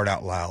quiet part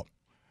out loud.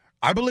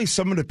 I believe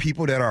some of the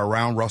people that are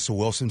around Russell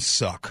Wilson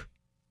suck.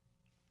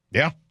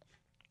 Yeah.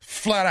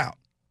 Flat out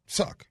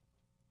suck.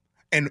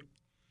 And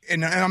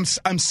I'm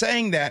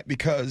saying that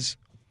because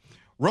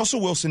Russell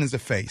Wilson is the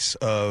face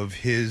of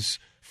his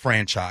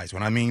franchise.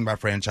 When I mean by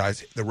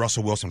franchise, the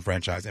Russell Wilson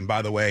franchise. And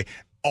by the way,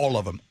 all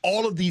of them,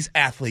 all of these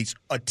athletes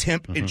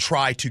attempt and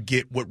try to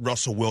get what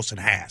Russell Wilson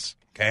has,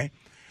 okay?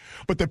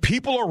 But the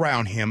people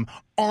around him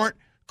aren't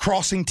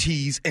crossing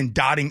T's and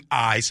dotting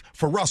I's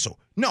for Russell.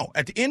 No,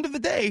 at the end of the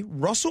day,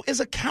 Russell is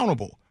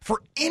accountable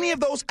for any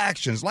of those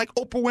actions. Like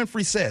Oprah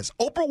Winfrey says,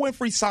 Oprah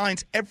Winfrey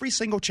signs every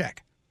single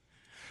check.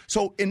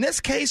 So in this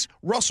case,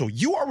 Russell,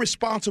 you are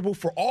responsible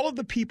for all of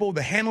the people,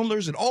 the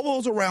handlers, and all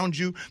those around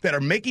you that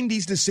are making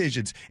these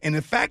decisions. And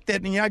the fact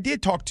that, I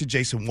did talk to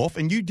Jason Wolf,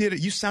 and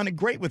you sounded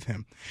great with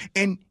him.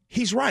 And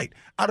he's right.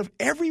 Out of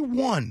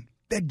everyone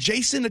that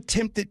Jason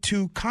attempted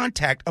to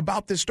contact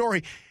about this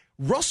story,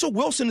 Russell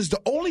Wilson is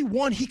the only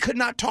one he could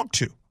not talk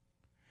to.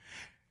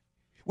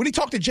 When he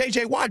talked to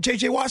J.J. Watt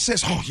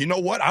says, you know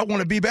what? I want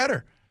to be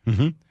better.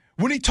 Mm-hmm.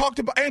 When he talked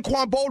about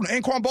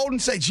Anquan Bolden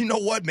says, you know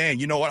what, man,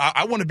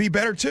 I want to be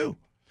better too.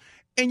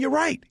 And you're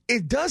right.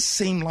 It does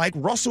seem like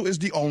Russell is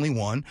the only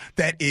one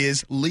that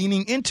is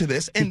leaning into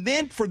this. And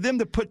then for them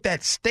to put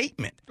that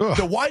statement,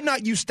 the Why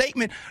Not You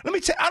statement, let me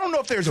tell you, I don't know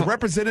if there's a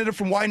representative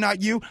from Why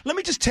Not You. Let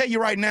me just tell you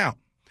right now,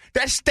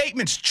 that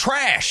statement's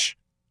trash.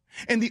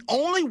 And the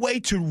only way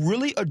to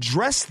really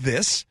address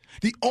this,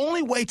 the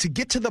only way to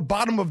get to the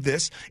bottom of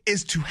this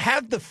is to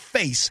have the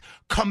face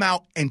come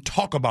out and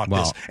talk about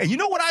this. And you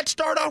know what I'd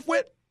start off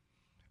with?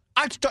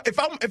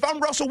 If I'm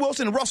Russell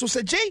Wilson and Russell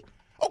said, gee,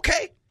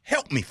 okay,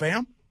 help me,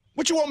 fam.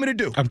 What you want me to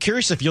do? I'm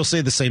curious if you'll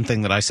say the same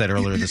thing that I said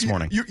earlier this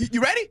morning.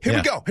 You ready? Here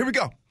we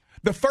go.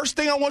 The first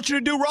thing I want you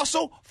to do,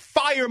 Russell,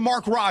 fire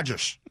Mark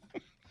Rodgers.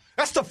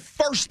 That's the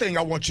first thing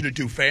I want you to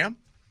do, fam.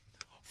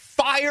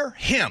 Fire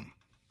him.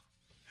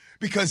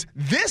 Because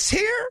this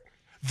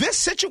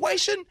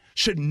situation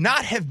should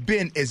not have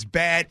been as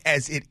bad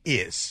as it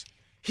is.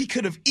 He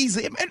could have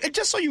easily, and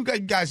just so you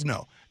guys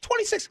know,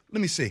 26,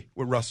 let me see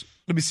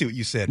what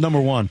you said.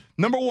 Number one.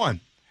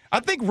 I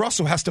think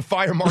Russell has to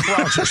fire Mark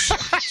Rodgers.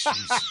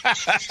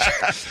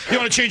 You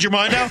want to change your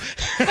mind now?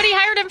 But he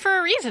hired him for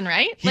a reason,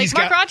 right? He's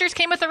Mark got- Rodgers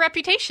came with a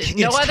reputation.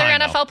 No It's other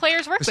time, NFL though.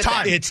 players work with It's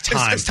time. him. It's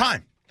time. It's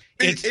time.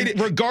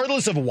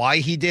 Regardless of why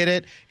he did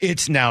it,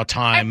 it's now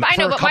time. I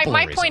know, for a but couple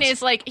my of point reasons.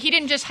 is, like, he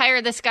didn't just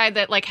hire this guy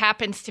that, like,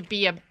 happens to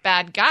be a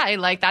bad guy.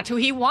 Like, that's who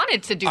he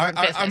wanted to do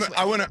business with.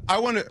 I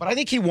want to. But I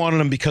think he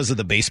wanted him because of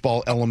the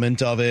baseball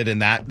element of it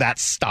and that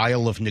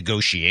style of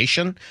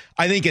negotiation.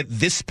 I think at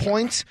this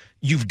point,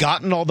 you've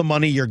gotten all the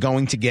money you're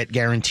going to get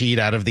guaranteed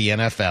out of the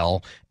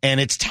NFL,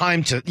 and it's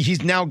time to.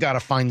 He's now got to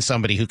find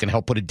somebody who can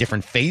help put a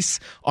different face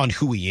on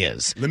who he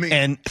is.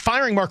 And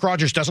firing Mark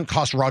Rodgers doesn't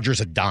cost Rodgers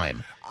a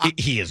dime.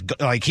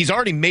 He's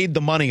already made the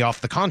money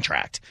off the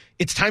contract.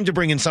 It's time to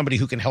bring in somebody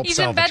who can help. He's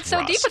in bed so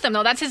Russ. deep with him,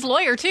 though. That's his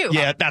lawyer, too.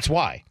 Yeah, that's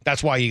why.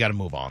 That's why you got to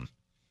move on.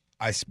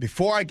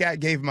 Before I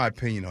gave my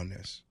opinion on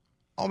this,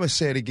 I'm going to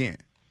say it again.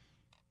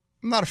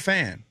 I'm not a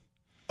fan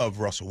of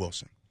Russell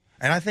Wilson.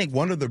 And I think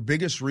one of the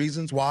biggest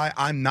reasons why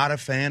I'm not a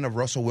fan of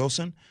Russell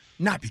Wilson,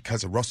 not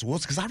because of Russell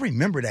Wilson, because I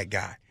remember that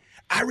guy.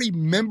 I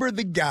remember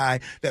the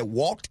guy that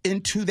walked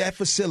into that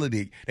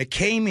facility, that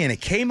came in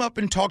and came up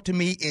and talked to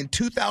me in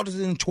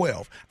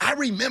 2012. I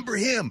remember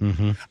him.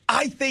 Mm-hmm.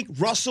 I think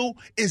Russell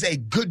is a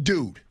good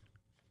dude.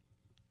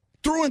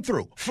 Through and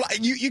through.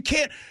 You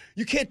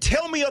can't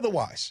tell me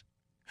otherwise.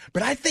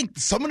 But I think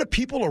some of the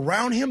people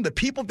around him, the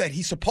people that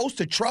he's supposed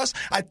to trust,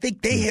 I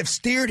think they have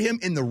steered him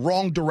in the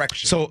wrong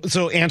direction.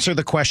 So answer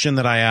the question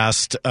that I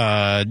asked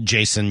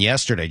Jason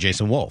yesterday,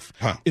 Jason Wolf.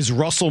 Is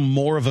Russell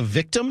more of a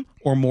victim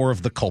or more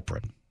of the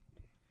culprit?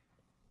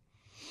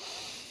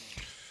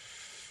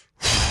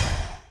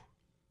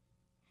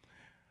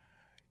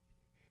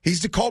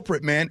 He's the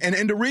culprit, man.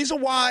 And the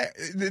reason why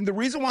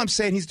I'm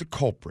saying he's the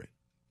culprit,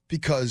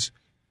 because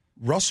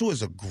Russell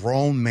is a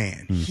grown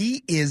man.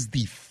 He is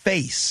the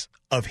face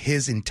of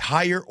his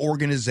entire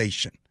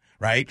organization,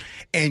 right?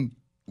 And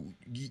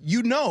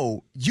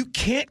you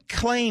can't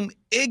claim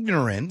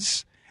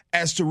ignorance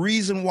as the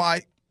reason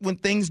why when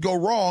things go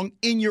wrong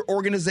in your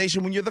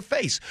organization when you're the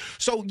face.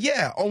 So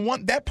yeah,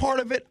 on that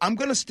part of it, I'm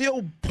going to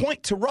still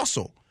point to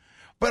Russell.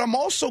 But I'm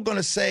also going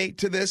to say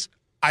to this,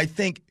 I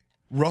think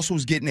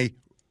Russell's getting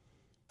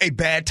a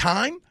bad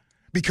time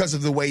because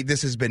of the way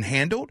this has been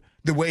handled,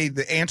 the way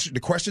the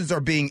questions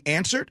are being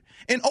answered.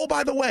 And oh,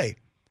 by the way,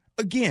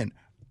 again,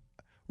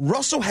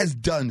 Russell has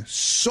done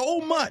so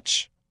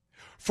much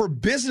for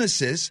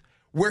businesses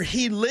where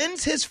he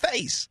lends his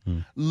face,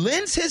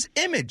 lends his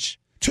image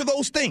to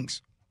those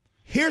things.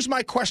 Here's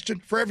my question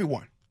for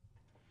everyone.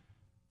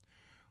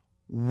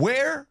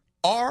 Where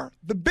are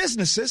the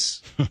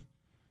businesses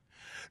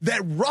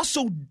that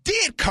Russell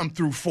did come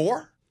through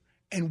for,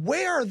 and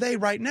where are they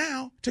right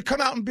now to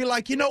come out and be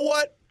like, you know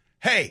what?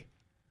 Hey,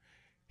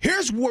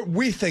 here's what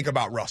we think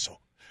about Russell.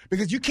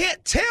 Because you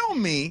can't tell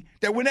me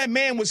that when that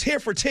man was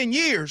here for 10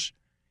 years,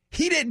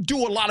 he didn't do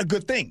a lot of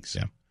good things.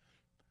 Yeah.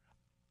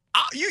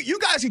 You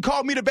guys can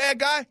call me the bad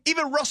guy.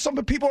 Even some of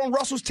the people on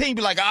Russell's team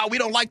be like, we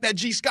don't like that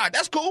G. Scott.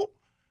 That's cool.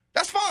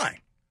 That's fine.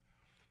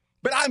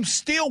 But I'm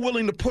still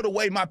willing to put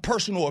away my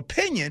personal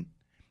opinion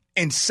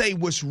and say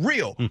what's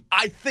real.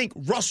 I think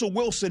Russell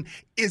Wilson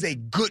is a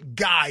good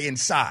guy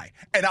inside,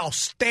 and I'll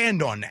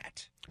stand on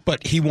that.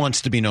 But he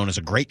wants to be known as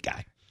a great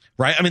guy.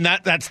 Right? I mean,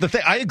 that's the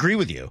thing. I agree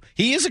with you.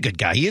 He is a good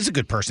guy. He is a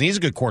good person. He's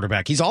a good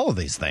quarterback. He's all of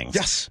these things.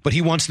 Yes. But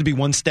he wants to be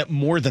one step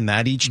more than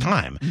that each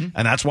time.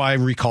 And that's why I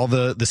recall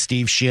the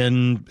Steve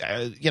Shin,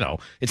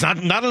 it's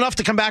not enough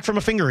to come back from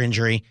a finger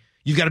injury.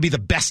 You've got to be the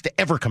best to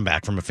ever come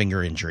back from a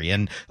finger injury.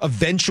 And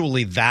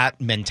eventually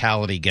that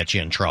mentality gets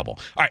you in trouble.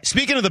 All right,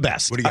 speaking of the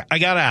best, What do you got? I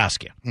got to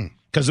ask you,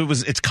 because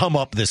it's come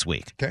up this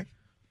week. Okay.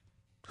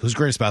 Who's the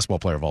greatest basketball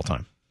player of all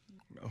time?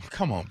 Oh,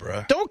 come on,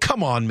 bro. Don't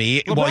come on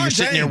me LeBron while you're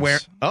sitting there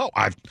James.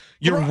 wearing.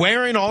 You're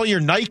wearing all your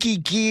Nike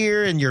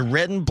gear and you're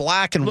red and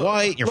black and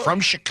white. You're from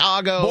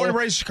Chicago. Born and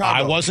raised in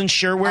Chicago. I wasn't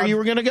sure where you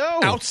were going to go.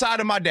 Outside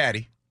of my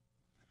dad,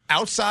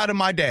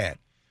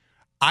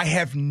 I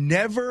have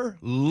never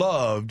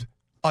loved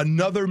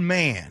another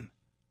man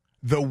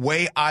the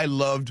way I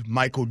loved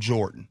Michael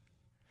Jordan.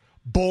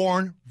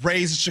 Born,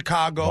 raised in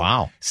Chicago.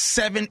 Wow.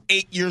 7,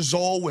 8 years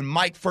old when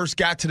Mike first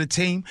got to the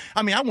team.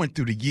 I mean, I went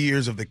through the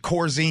years of the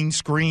Corzine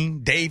screen,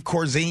 Dave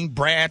Corzine,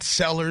 Brad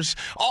Sellers,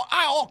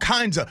 all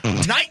kinds of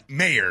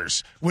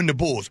nightmares when the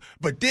Bulls.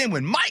 But then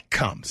when Mike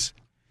comes,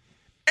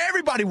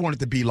 everybody wanted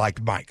to be like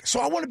Mike.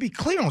 So I want to be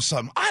clear on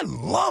something. I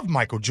love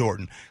Michael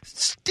Jordan.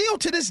 Still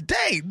to this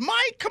day.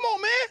 Mike, come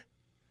on, man.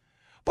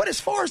 But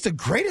as far as the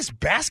greatest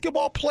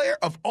basketball player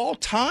of all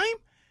time,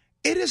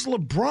 it is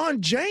LeBron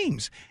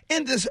James.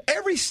 In this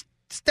every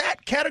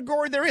stat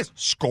category there is.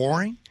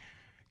 Scoring,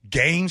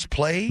 games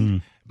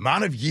played,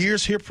 amount of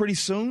years here pretty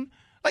soon.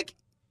 Like,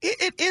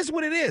 it is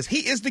what it is.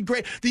 He is the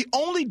great. The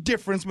only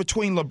difference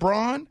between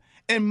LeBron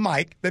and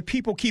Mike that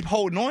people keep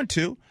holding on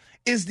to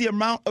is the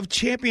amount of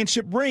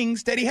championship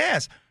rings that he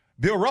has.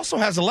 Bill Russell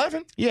has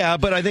 11. Yeah,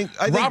 but I think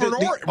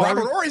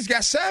Robert Ory's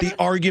got 7. The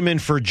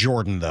argument for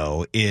Jordan,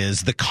 though,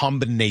 is the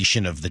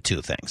combination of the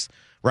two things,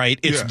 right?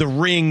 It's the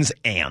rings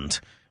and,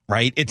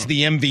 right? It's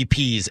the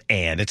MVPs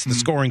and it's the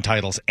scoring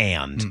titles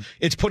and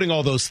it's putting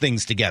all those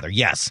things together.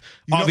 Yes.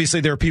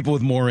 Obviously, there are people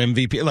with more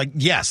MVP. Like,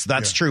 yes,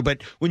 that's true.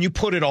 But when you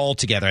put it all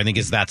together, I think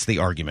that's the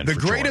argument. The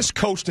for greatest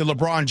coach that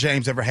LeBron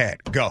James ever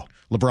had. Go.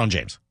 LeBron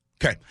James.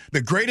 Okay.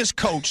 The greatest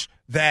coach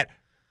that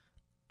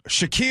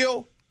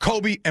Shaquille,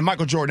 Kobe, and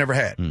Michael Jordan ever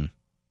had.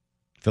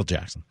 Phil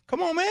Jackson.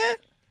 Come on, man.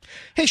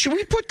 Hey, should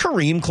we put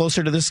Kareem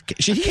closer to this?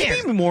 Should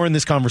he be more in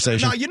this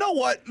conversation? No, you know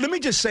what? Let me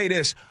just say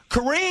this.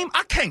 Kareem,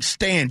 I can't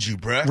stand you,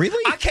 bruh.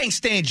 Really? I can't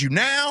stand you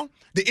now.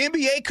 The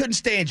NBA couldn't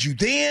stand you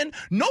then.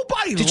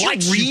 Nobody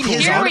likes you read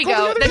his Here article we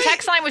go. the The other day?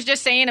 text line was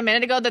just saying a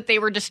minute ago that they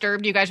were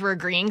disturbed. You guys were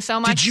agreeing so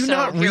much. Did you so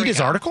not here read we his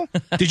go. article?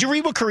 Did you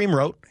read what Kareem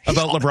wrote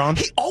about LeBron?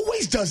 He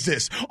always does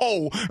this.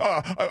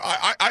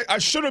 I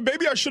should have.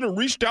 Maybe I should have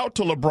reached out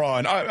to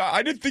LeBron.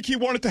 I didn't think he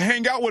wanted to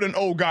hang out with an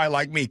old guy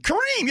like me.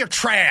 Kareem, you're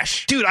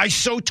trash, dude. I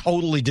so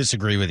totally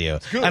disagree with you,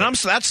 Good. and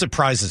that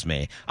surprises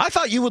me. I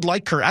thought you would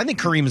like Kareem. I think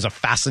Kareem is a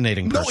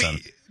fascinating person.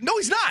 No,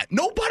 he's not.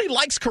 Nobody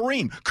likes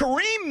Kareem.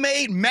 Kareem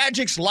made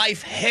Magic's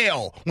life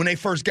hell when they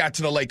first got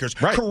to the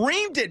Lakers. Right.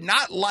 Kareem did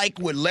not like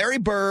what Larry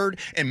Bird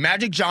and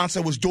Magic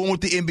Johnson was doing with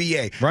the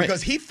NBA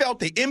because he felt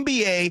the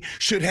NBA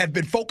should have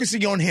been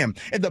focusing on him.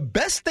 And the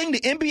best thing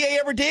the NBA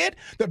ever did,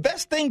 the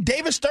best thing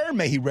David Stern,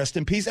 may he rest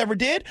in peace, ever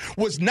did,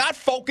 was not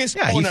focus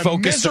on a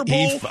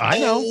miserable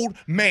old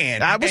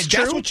man. That was and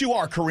true. That's what you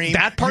are, Kareem.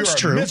 That part's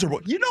You're true.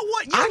 Miserable. You know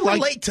what? I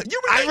relate to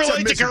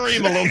Kareem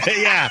a little bit.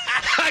 Yeah,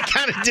 I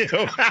kind of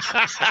do.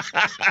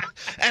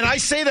 And I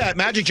say that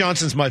Magic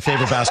Johnson's my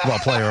favorite basketball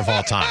player of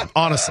all time.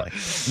 Honestly,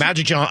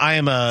 I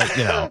am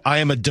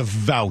a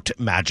devout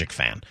Magic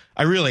fan.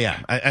 I really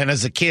am. And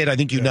as a kid, I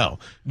think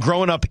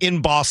growing up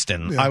in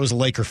Boston, I was a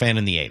Laker fan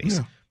in the 80s.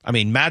 Yeah. I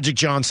mean, Magic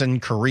Johnson,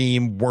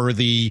 Kareem,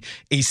 Worthy,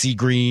 AC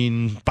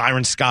Green,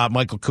 Byron Scott,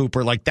 Michael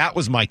Cooper, like that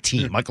was my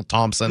team. Michael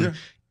Thompson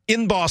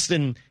in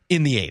Boston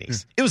in the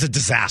 80s. It was a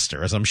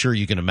disaster, as I'm sure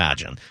you can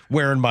imagine,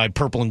 wearing my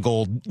purple and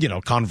gold,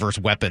 Converse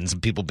weapons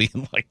and people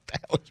being like, the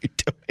hell are you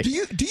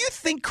doing? Do you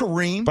think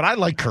Kareem? But I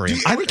like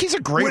Kareem. I think he's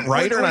a great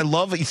writer, and I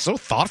love it. He's so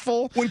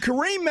thoughtful. When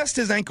Kareem messed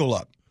his ankle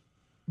up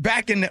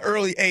back in the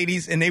early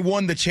 80s and they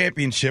won the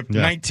championship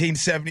in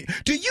 1970,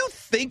 do you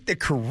think that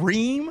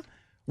Kareem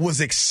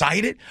was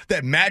excited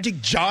that Magic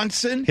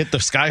Johnson hit the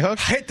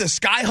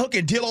skyhook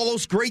and did all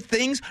those great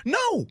things?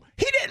 No,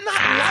 he did not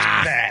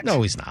like that.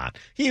 No, he's not.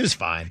 He was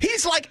fine.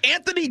 He's like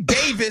Anthony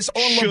Davis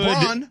on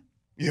LeBron.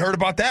 You heard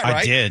about that, right?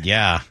 I did,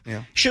 yeah.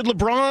 Should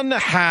LeBron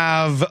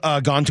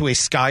have gone to a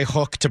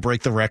skyhook to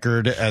break the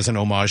record as an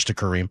homage to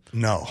Kareem?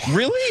 No.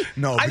 Really?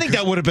 No. I think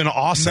that would have been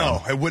awesome.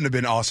 No, it wouldn't have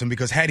been awesome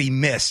because had he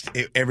missed,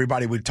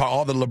 everybody would talk.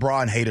 All the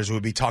LeBron haters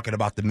would be talking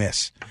about the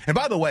miss. And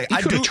by the way, he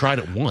could have tried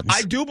it once.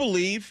 I do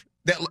believe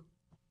that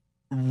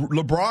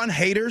LeBron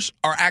haters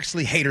are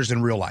actually haters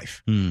in real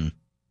life. LeBron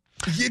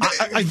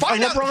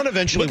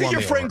eventually look won at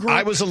your me friend over. group.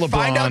 I was a LeBron.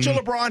 Find out your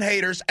LeBron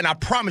haters, and I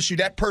promise you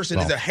that person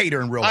is a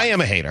hater in real life. I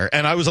am a hater,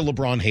 and I was a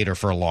LeBron hater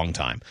for a long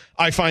time.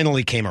 I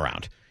finally came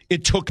around.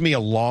 It took me a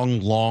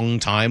long, long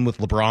time with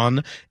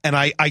LeBron, and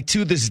I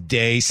to this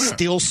day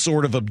still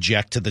sort of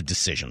object to the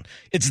decision.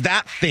 It's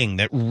that thing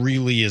that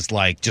really is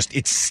like just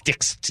it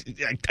sticks.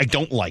 I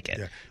don't like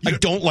it. I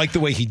don't like the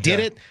way he did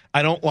it.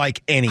 I don't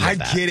like any of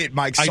that. I get it,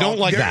 Mike. I don't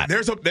like that.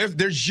 There's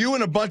you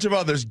and a bunch of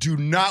others do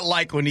not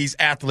like when these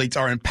athletes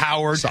are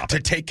empowered to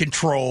take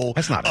control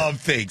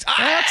of things.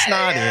 That's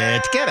not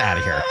it. Get out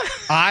of here.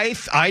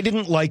 I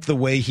didn't like the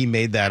way he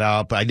made that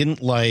up. I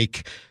didn't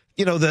like.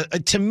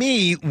 To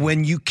me,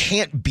 when you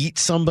can't beat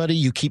somebody,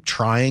 you keep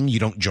trying, you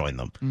don't join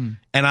them.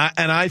 And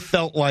I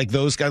felt like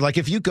those guys, like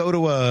if you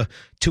go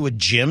to a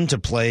gym to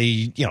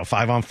play,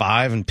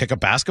 5-on-5 and pick up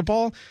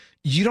basketball,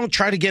 you don't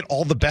try to get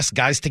all the best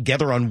guys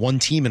together on one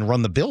team and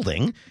run the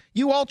building.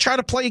 You all try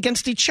to play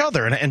against each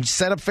other and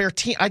set up fair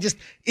team.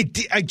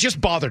 It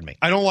just bothered me.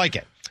 I don't like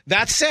it.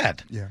 That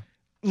said,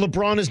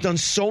 LeBron has done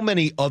so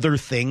many other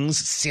things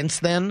since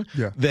then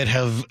that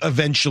have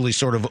eventually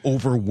sort of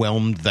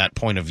overwhelmed that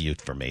point of view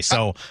for me.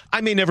 So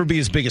I may never be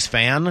his biggest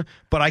fan,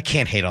 but I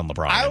can't hate on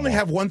LeBron. I only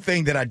have one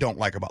thing that I don't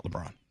like about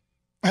LeBron.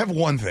 I have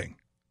one thing.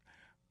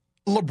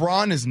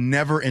 LeBron is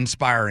never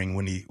inspiring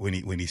when he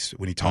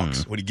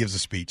talks, when he gives a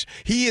speech.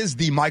 He is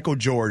the Michael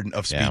Jordan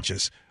of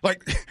speeches.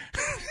 Like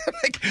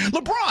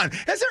LeBron,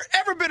 has there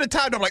ever been a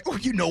time I'm like, oh,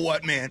 you know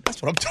what, man?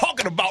 That's what I'm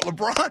talking about,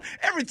 LeBron.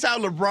 Every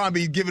time LeBron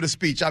be giving a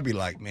speech, I'd be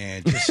like,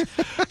 man,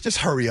 just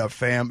hurry up,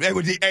 fam. And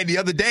the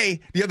other day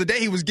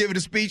he was giving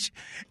a speech,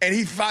 and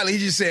he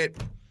just said,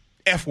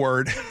 F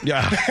word.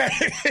 Yeah.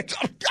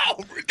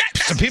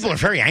 Some people are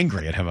very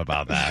angry at him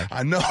about that.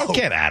 I know.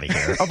 Get out of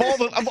here.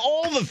 Of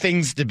all the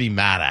things to be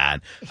mad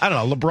at, I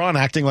don't know, LeBron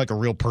acting like a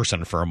real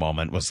person for a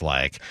moment was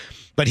like,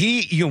 but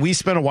we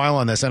spent a while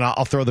on this, and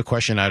I'll throw the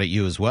question out at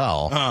you as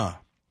well.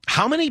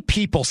 How many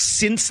people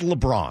since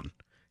LeBron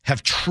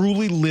have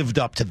truly lived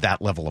up to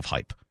that level of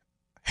hype?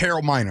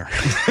 Harold Miner.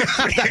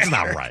 That's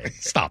not right.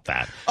 Stop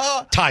that.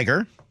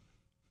 Tiger,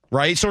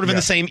 right? Sort of in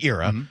the same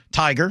era.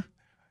 Tiger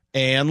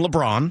and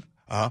LeBron.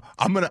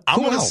 I'm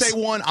gonna say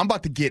one. I'm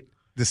about to get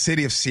the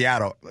city of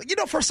Seattle. You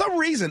know, for some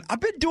reason, I've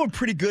been doing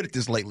pretty good at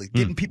this lately,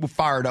 getting people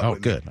fired up. Oh,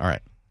 with good. Me. All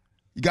right.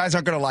 You guys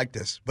aren't going to like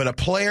this, but a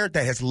player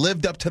that has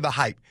lived up to the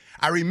hype.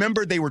 I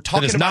remember they were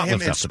talking has about not him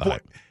lived in up to the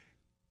hype. sport.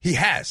 He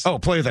has. Oh, a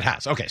player that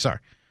has. Okay, sorry.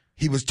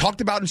 He was talked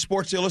about in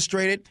Sports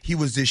Illustrated. He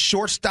was this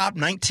shortstop,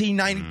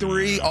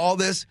 1993, all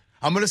this.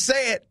 I'm going to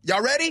say it.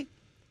 Y'all ready?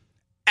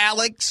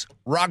 Alex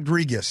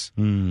Rodriguez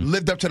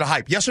lived up to the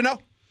hype. Yes or no?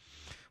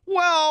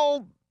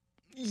 Well,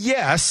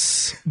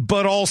 yes,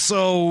 but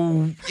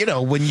also, you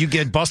know, when you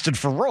get busted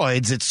for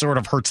roids, it sort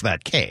of hurts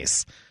that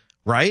case,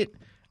 right?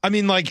 I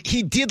mean, like,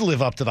 he did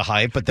live up to the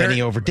hype, but then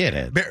he overdid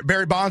it.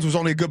 Barry Bonds was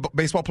only a good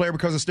baseball player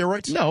because of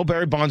steroids? No,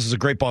 Barry Bonds was a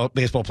great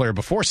baseball player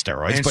before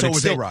steroids. And but so it's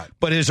was still, A-Rod.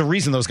 But there's a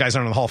reason those guys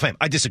aren't in the Hall of Fame.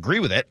 I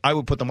disagree with it. I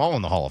would put them all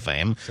in the Hall of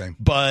Fame. Same.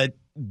 But,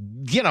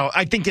 you know,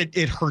 I think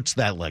it hurts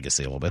that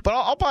legacy a little bit. But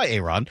I'll buy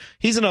A-Rod.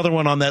 He's another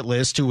one on that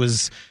list who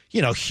was,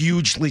 you know,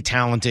 hugely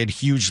talented,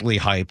 hugely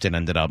hyped, and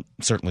ended up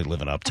certainly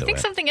living up to it. I think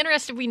something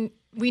interesting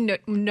we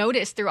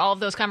noticed through all of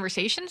those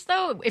conversations,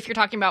 though, if you're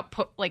talking about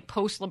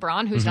post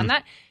LeBron, who's done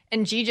that,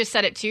 and G just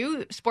said it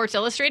too, Sports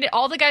Illustrated,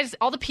 all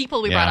the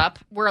people we brought up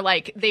were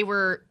like,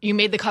 you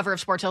made the cover of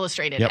Sports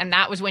Illustrated, and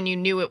that was when you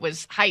knew it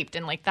was hyped,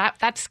 and like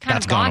that's kind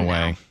of gone gone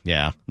away. now.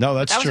 Yeah. No,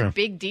 that's true. That was a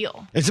big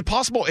deal. Is it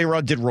possible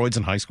A-Rod did roids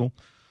in high school?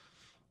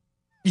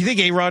 You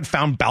think A-Rod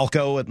found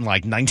Balco in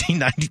like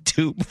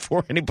 1992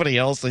 before anybody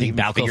else? Think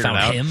Balco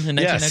found him in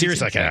 1992? Yeah,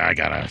 seriously. Like, I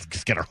gotta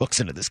just get our hooks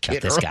into this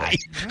kid. This guy.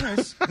 Yeah,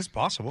 it's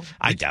possible.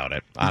 I doubt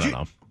it. I don't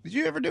know. Did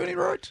you ever do any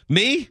roids?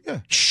 Me? Yeah.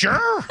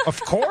 Sure, of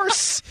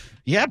course.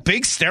 Yeah,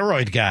 big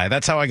steroid guy.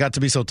 That's how I got to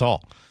be so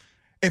tall.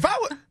 If I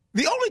would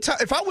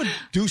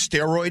do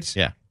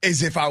steroids,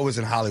 is if I was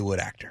a Hollywood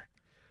actor.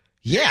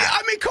 Yeah.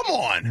 I mean, come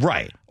on.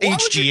 Right.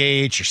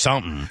 HGH or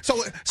something.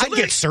 So I'd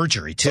get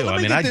surgery, too. let I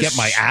me mean, get I'd this- get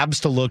my abs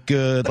to look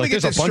good. Like,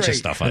 there's a bunch of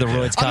stuff. The I'd do.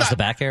 roids cause the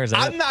back hair? Is that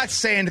I'm it? not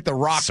saying that The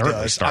Rock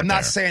Certainly does. start I'm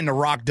not there. saying The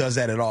Rock does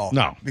that at all.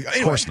 No, Because-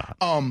 of course not.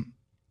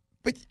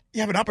 But you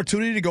have an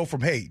opportunity to go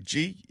from, hey,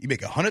 gee, you make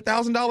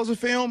 $100,000 a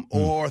film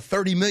or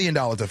 $30 million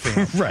a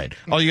film. Right.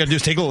 All you got to do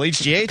is take a little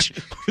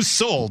HGH.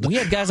 Sold. We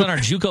had guys on our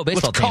JUCO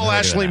baseball Let's team. call who were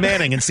Ashley doing that.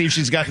 Manning and see if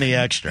she's got any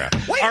extra.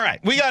 Wait. All right.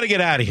 We got to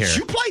get out of here. Did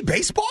you play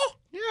baseball?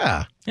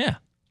 Yeah. Yeah.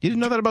 You didn't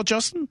know that about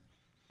Justin?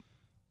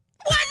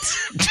 What?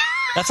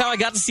 That's how I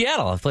got to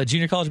Seattle. I played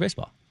junior college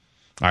baseball.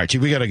 All right,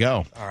 we got to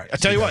go. All right. I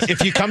tell you what,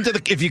 if you come to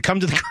the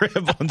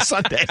crib on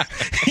Sunday,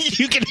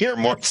 you can hear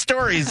more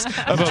stories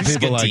about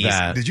people like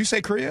that. Did you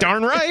say Korea?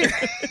 Darn right.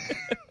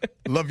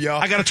 Love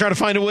y'all. I got to try to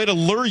find a way to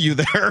lure you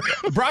there.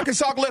 Brock and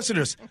Salk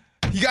listeners,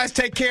 you guys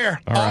take care.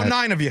 All right.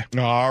 9 of you.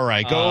 All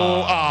right, go.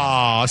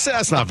 Oh,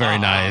 that's not very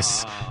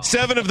nice.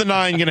 7 of the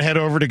 9 going to head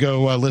over to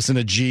go listen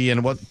to G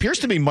and what appears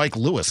to be Mike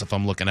Lewis. If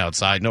I'm looking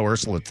outside, no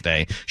Ursula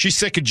today. She's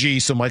sick of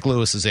G, so Mike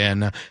Lewis is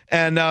in,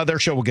 and their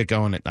show will get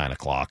going at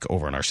 9:00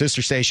 over on our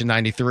sister station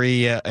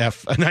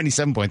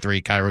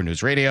 97.3 Cairo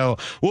News Radio.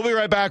 We'll be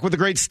right back with the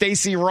great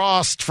Stacey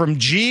Rost from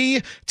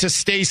G to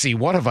Stacey.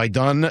 What have I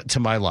done to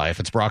my life?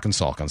 It's Brock and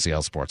Salk on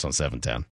CL Sports on 710.